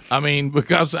remotely. I mean, but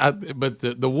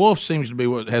the wolf seems to be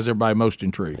what has everybody most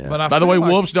intrigued. Yeah. But by the way,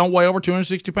 wolves don't weigh over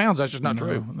 260 pounds. That's just not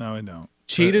true. No, they don't.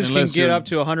 Cheetahs can get up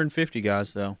to 150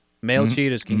 guys, though. Male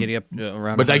cheetahs can get up to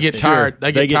around. But they get tired.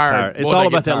 They get tired. It's all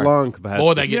about that lung capacity.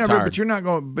 Boy, they get tired. But you're not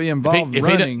going to be involved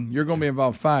running. You're going to be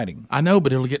involved fighting. I know,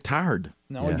 but it'll get tired.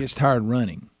 No, it gets tired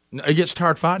running. It gets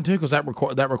tired fighting too, because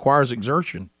that requires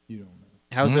exertion.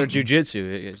 How's their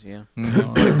jujitsu?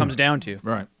 What it comes down to.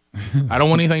 Right. I don't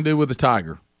want anything to do with the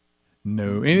tiger.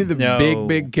 No, any of the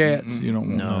big cats, you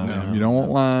don't want. No. You don't want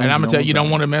lions. And I'm gonna tell you, you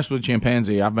don't want to mess with a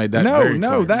chimpanzee. I've made that very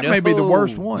clear. That may be the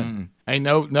worst one.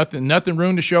 Ain't nothing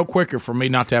ruined the show quicker for me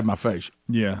not to have my face.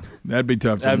 Yeah, that'd be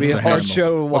tough. That'd be a hard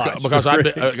show to watch. Because all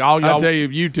y'all, I'll tell you,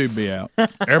 if YouTube be out,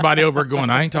 everybody over going,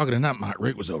 I ain't talking to that Mike.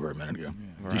 Rick was over a minute ago.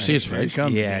 Did you see his face?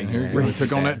 Here he comes.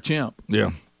 Took on that chimp.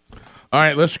 Yeah. All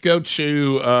right, let's go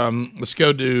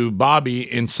to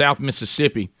Bobby in South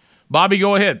Mississippi. Bobby,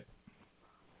 go ahead.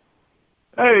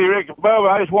 Hey, Rick and Bubba,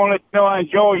 I just want to let you know I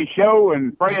enjoy your show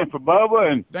and praying for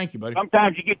Bubba. And thank you, buddy.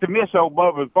 Sometimes you get to miss old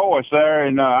Bubba's voice there,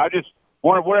 and I just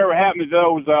wonder whatever happened to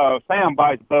those sound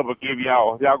bites Bubba give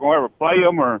y'all. Y'all gonna ever play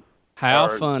them or? How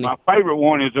funny! My favorite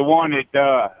one is the one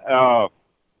that.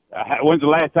 When's the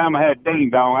last time I had Ding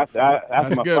Dong?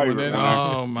 That's my good favorite.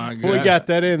 Oh my God! We got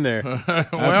that in there.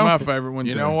 That's my favorite one.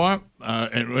 You know what?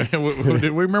 Did we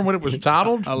remember what it was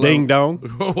titled? Ding Dong.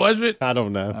 What was it? I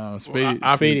don't know.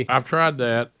 Speedy. I've tried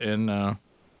that, and I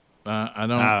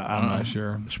don't. I'm not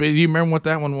sure. Speedy, do you remember what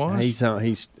that one was? Hey.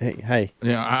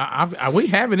 Yeah, we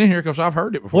have it in here because I've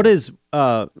heard it before. What is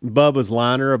Bubba's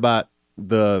liner about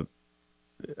the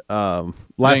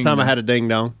last time I had a ding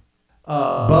dong?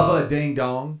 Bubba Ding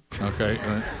Dong. Okay,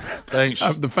 thanks.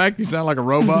 The fact you sound like a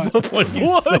robot. What was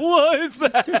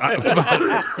that?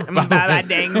 Bubba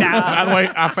Ding Dong. By the way,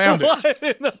 I found it.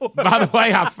 By the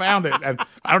way, I found it. And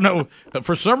I don't know.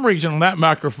 For some reason on that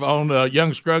microphone,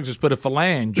 Young Scruggs has put a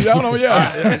phalange.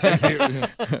 Yeah.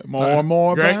 More and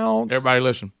more Greg, bounce. everybody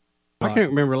listen. I can't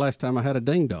remember the last time I had a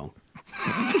ding dong.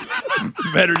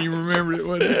 Better you remember it,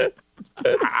 wouldn't it?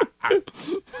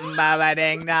 Baba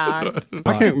ding dong.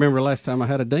 I can't remember the last time I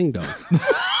had a ding dong.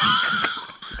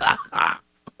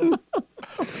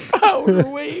 How old are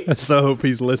we? I so hope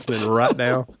he's listening right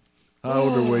now. How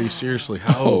old are we? Seriously,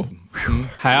 how old?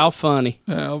 How funny!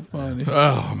 How funny!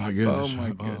 Oh my goodness! Oh my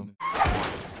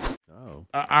goodness!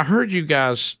 I heard you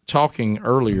guys talking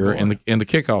earlier in the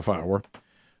kickoff hour.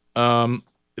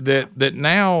 That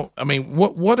now, I mean,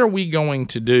 what are we going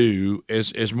to do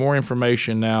as more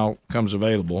information now comes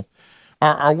available?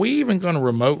 Are we even going to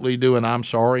remotely do an I'm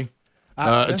sorry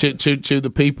to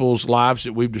the people's lives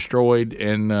that we've destroyed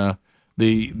and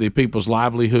the people's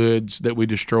livelihoods that we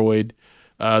destroyed,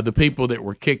 the people that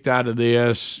were kicked out of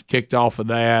this, kicked off of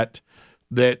that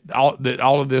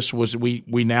all of this was we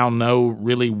now know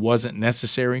really wasn't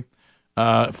necessary.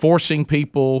 Forcing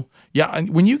people. Yeah,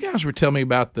 when you guys were telling me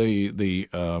about the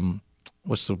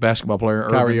what's the basketball player?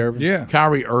 Kyrie Irving. Yeah.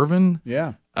 Kyrie Irving.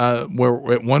 Yeah.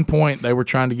 Where at one point they were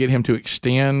trying to get him to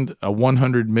extend a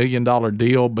 $100 million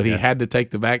deal, but he had to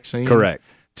take the vaccine. Correct.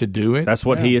 To do it. That's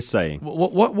what he is saying.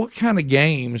 What kind of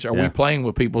games are we playing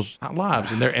with people's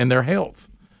lives and their health?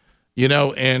 You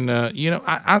know, and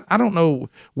I don't know.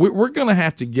 We're going to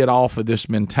have to get off of this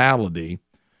mentality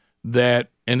that,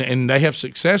 and they have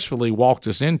successfully walked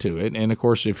us into it. And of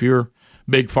course, if you're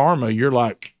big pharma, you're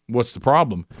like, what's the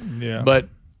problem? Yeah. But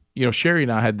Sherry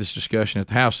and I had this discussion at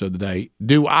the house the other day.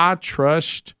 Do I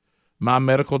trust my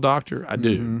medical doctor? I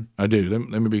do. Mm-hmm. I do.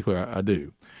 Let me be clear. I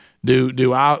do.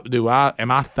 Do I?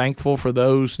 Am I thankful for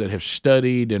those that have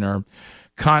studied and are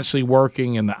constantly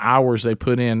working and the hours they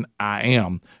put in? I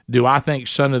am. Do I think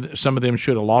some of them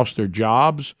should have lost their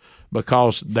jobs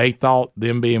because they thought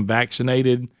them being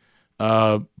vaccinated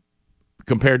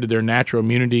compared to their natural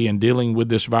immunity and dealing with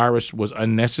this virus was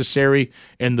unnecessary,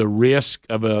 and the risk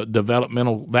of a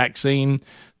developmental vaccine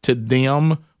to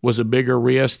them was a bigger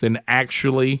risk than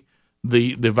actually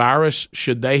the virus?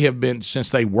 Should they have been,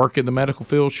 since they work in the medical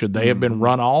field, should they have been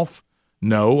run off?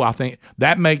 No, I think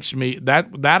that makes me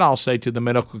that I'll say to the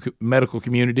medical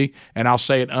community, and I'll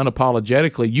say it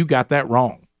unapologetically, you got that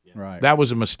wrong. Right. That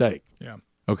was a mistake. Yeah.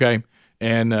 Okay.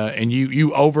 And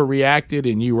you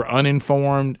overreacted and you were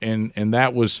uninformed, and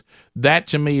that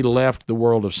to me left the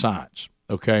world of science.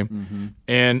 Okay. Mm-hmm.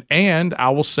 And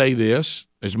I will say this,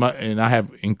 and I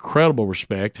have incredible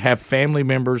respect, have family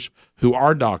members who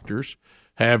are doctors,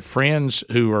 have friends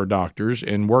who are doctors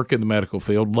and work in the medical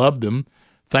field, love them,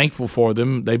 thankful for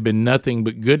them. They've been nothing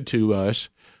but good to us.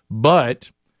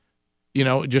 But,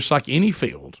 just like any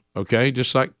field, okay,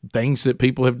 just like things that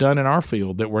people have done in our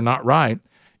field that were not right,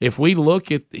 if we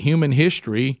look at human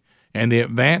history and the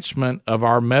advancement of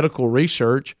our medical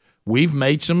research, we've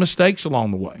made some mistakes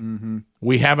along the way. Mm-hmm.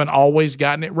 We haven't always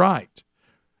gotten it right.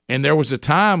 And there was a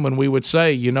time when we would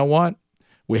say, you know what?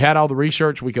 We had all the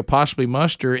research we could possibly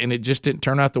muster, and it just didn't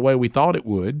turn out the way we thought it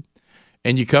would.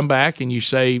 And you come back and you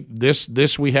say,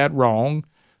 this we had wrong,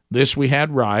 this we had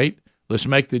right. Let's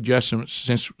make the adjustments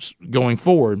since going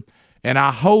forward. And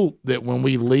I hope that when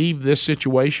we leave this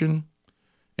situation,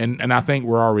 and I think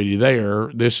we're already there,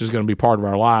 this is going to be part of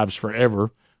our lives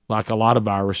forever, like a lot of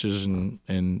viruses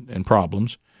and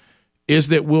problems, is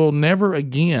that we'll never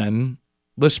again,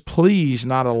 let's please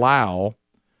not allow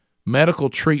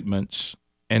medical treatments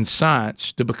and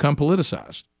science to become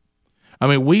politicized. I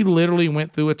mean, we literally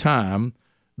went through a time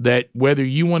that whether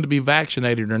you wanted to be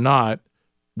vaccinated or not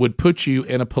would put you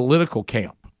in a political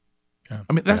camp. Yeah.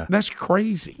 I mean, that's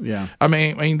crazy. Yeah. I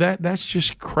mean that's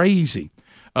just crazy.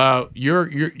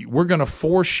 We're going to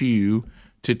force you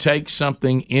to take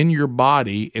something in your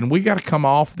body, and we got to come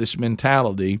off this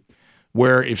mentality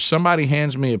where if somebody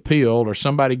hands me a pill or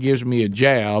somebody gives me a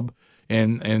jab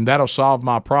and that'll solve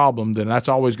my problem, then that's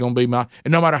always going to be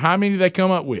and no matter how many they come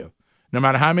up with, no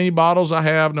matter how many bottles I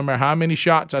have, no matter how many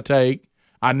shots I take,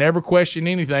 I never question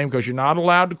anything because you're not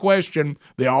allowed to question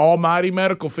the almighty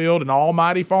medical field and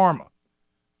almighty pharma.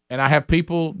 And I have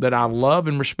people that I love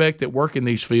and respect that work in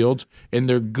these fields, and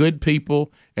they're good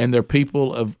people, and they're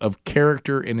people of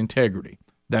character and integrity.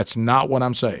 That's not what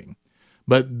I'm saying.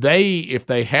 But if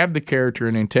they have the character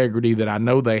and integrity that I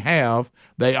know they have,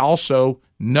 they also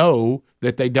know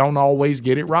that they don't always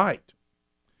get it right.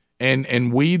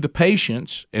 And we, the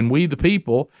patients, and we, the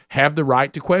people, have the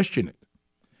right to question it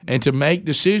and to make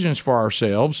decisions for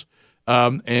ourselves.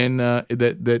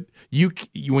 That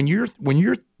when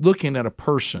you're looking at a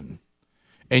person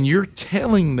and you're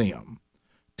telling them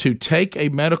to take a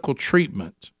medical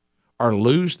treatment or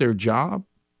lose their job,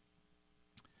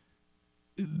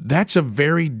 that's a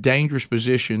very dangerous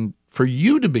position for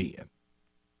you to be in.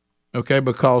 Okay,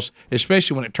 because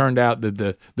especially when it turned out that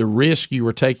the risk you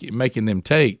were making them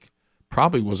take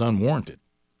probably was unwarranted.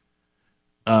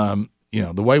 The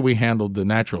way we handled the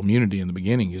natural immunity in the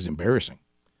beginning is embarrassing.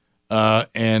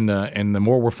 And the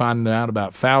more we're finding out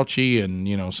about Fauci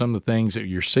and some of the things that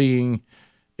you're seeing,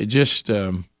 it just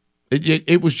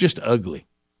it was just ugly.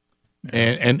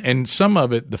 And some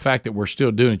of it, the fact that we're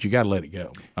still doing it, you got to let it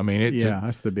go. I mean,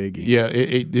 that's the biggie. Yeah,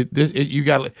 you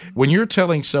got when you're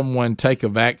telling someone take a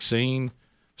vaccine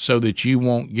so that you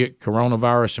won't get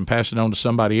coronavirus and pass it on to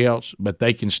somebody else, but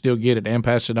they can still get it and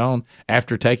pass it on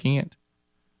after taking it.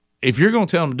 If you're going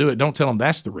to tell them to do it, don't tell them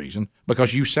that's the reason,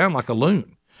 because you sound like a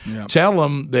loon. Yeah. Tell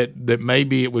them that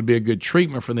maybe it would be a good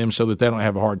treatment for them so that they don't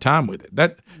have a hard time with it.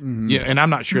 And I'm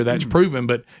not sure that's proven,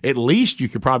 but at least you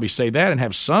could probably say that and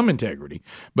have some integrity.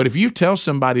 But if you tell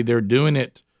somebody they're doing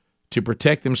it to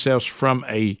protect themselves from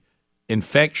a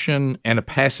infection and a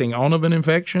passing on of an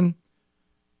infection,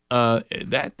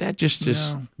 that just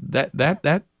is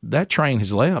that train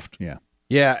has left. Yeah.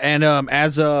 Yeah, and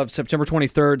as of September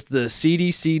 23rd, the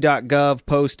CDC.gov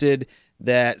posted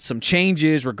that some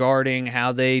changes regarding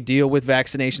how they deal with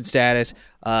vaccination status.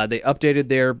 They updated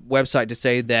their website to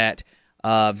say that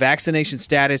vaccination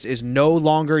status is no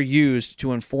longer used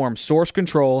to inform source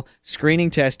control, screening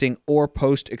testing, or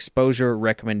post-exposure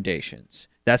recommendations.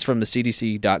 That's from the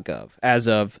CDC.gov as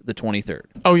of the 23rd.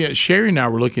 Oh, yeah. Sherry and I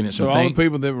were looking at some all the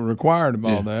people that were required of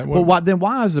all that. Well,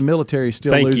 why is the military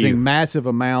still losing massive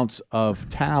amounts of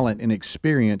talent and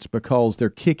experience because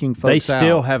they're kicking folks out? They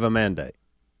still have a mandate.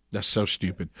 That's so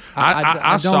stupid.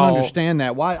 I don't understand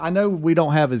that. Why? I know we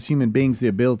don't have as human beings the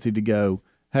ability to go,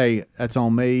 hey, that's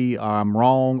on me, I'm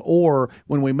wrong. Or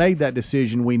when we made that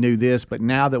decision, we knew this, but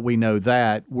now that we know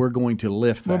that, we're going to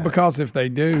lift that. Well, because if they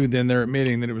do, then they're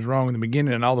admitting that it was wrong in the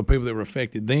beginning, and all the people that were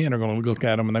affected then are going to look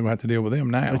at them, and they're going to have to deal with them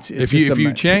now. If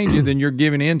you change it, then you're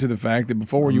giving in to the fact that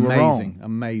before you were wrong.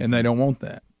 Amazing. And they don't want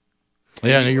that.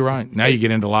 Yeah, no, you're right. Now you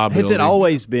get into liability. Has it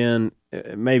always been,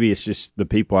 maybe it's just the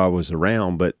people I was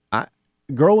around, but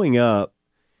growing up,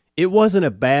 it wasn't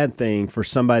a bad thing for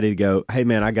somebody to go, hey,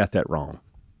 man, I got that wrong.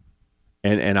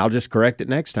 And I'll just correct it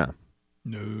next time.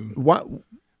 No. What?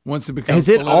 Once it becomes has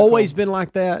it political, always been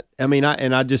like that? I mean,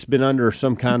 I just been under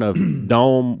some kind of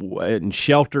dome and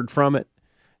sheltered from it,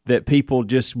 that people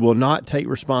just will not take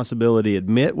responsibility,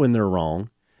 admit when they're wrong.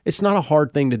 It's not a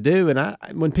hard thing to do. And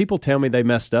when people tell me they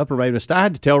messed up or made a mistake, I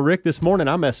had to tell Rick this morning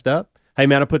I messed up. Hey,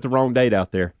 man, I put the wrong date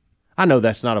out there. I know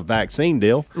that's not a vaccine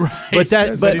deal, right. but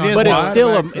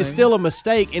it's still a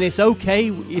mistake, and it's okay.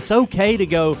 It's okay to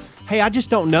go, hey, I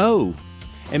just don't know.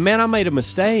 And man, I made a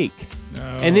mistake. No.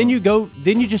 And then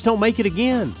you just don't make it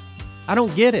again. I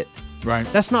don't get it. Right.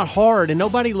 That's not hard, and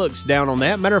nobody looks down on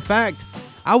that. Matter of fact,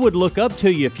 I would look up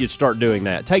to you if you'd start doing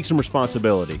that. Take some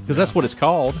responsibility, because that's what it's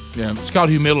called. Yeah, it's called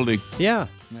humility. Yeah.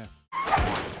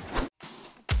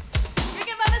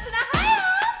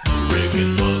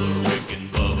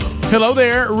 Hello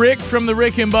there, Rick from the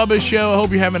Rick and Bubba Show. I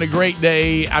hope you're having a great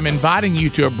day. I'm inviting you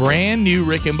to a brand new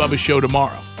Rick and Bubba Show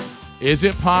tomorrow. Is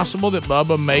it possible that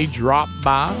Bubba may drop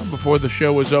by before the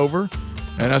show is over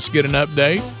and us get an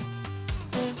update?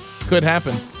 Could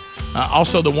happen.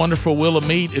 Also, the wonderful Wheel of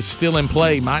Meat is still in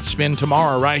play. Might spin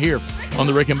tomorrow right here on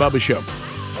the Rick and Bubba Show.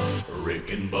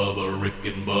 Rick and Bubba, Rick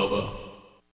and Bubba.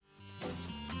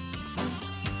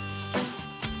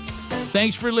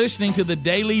 Thanks for listening to the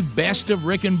daily Best of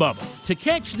Rick and Bubba. To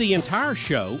catch the entire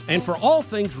show and for all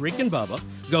things Rick and Bubba,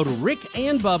 go to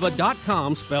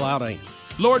rickandbubba.com, spell out AIM.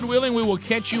 Lord willing, we will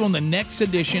catch you on the next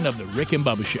edition of the Rick and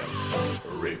Bubba Show.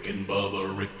 Rick and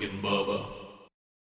Bubba, Rick and Bubba.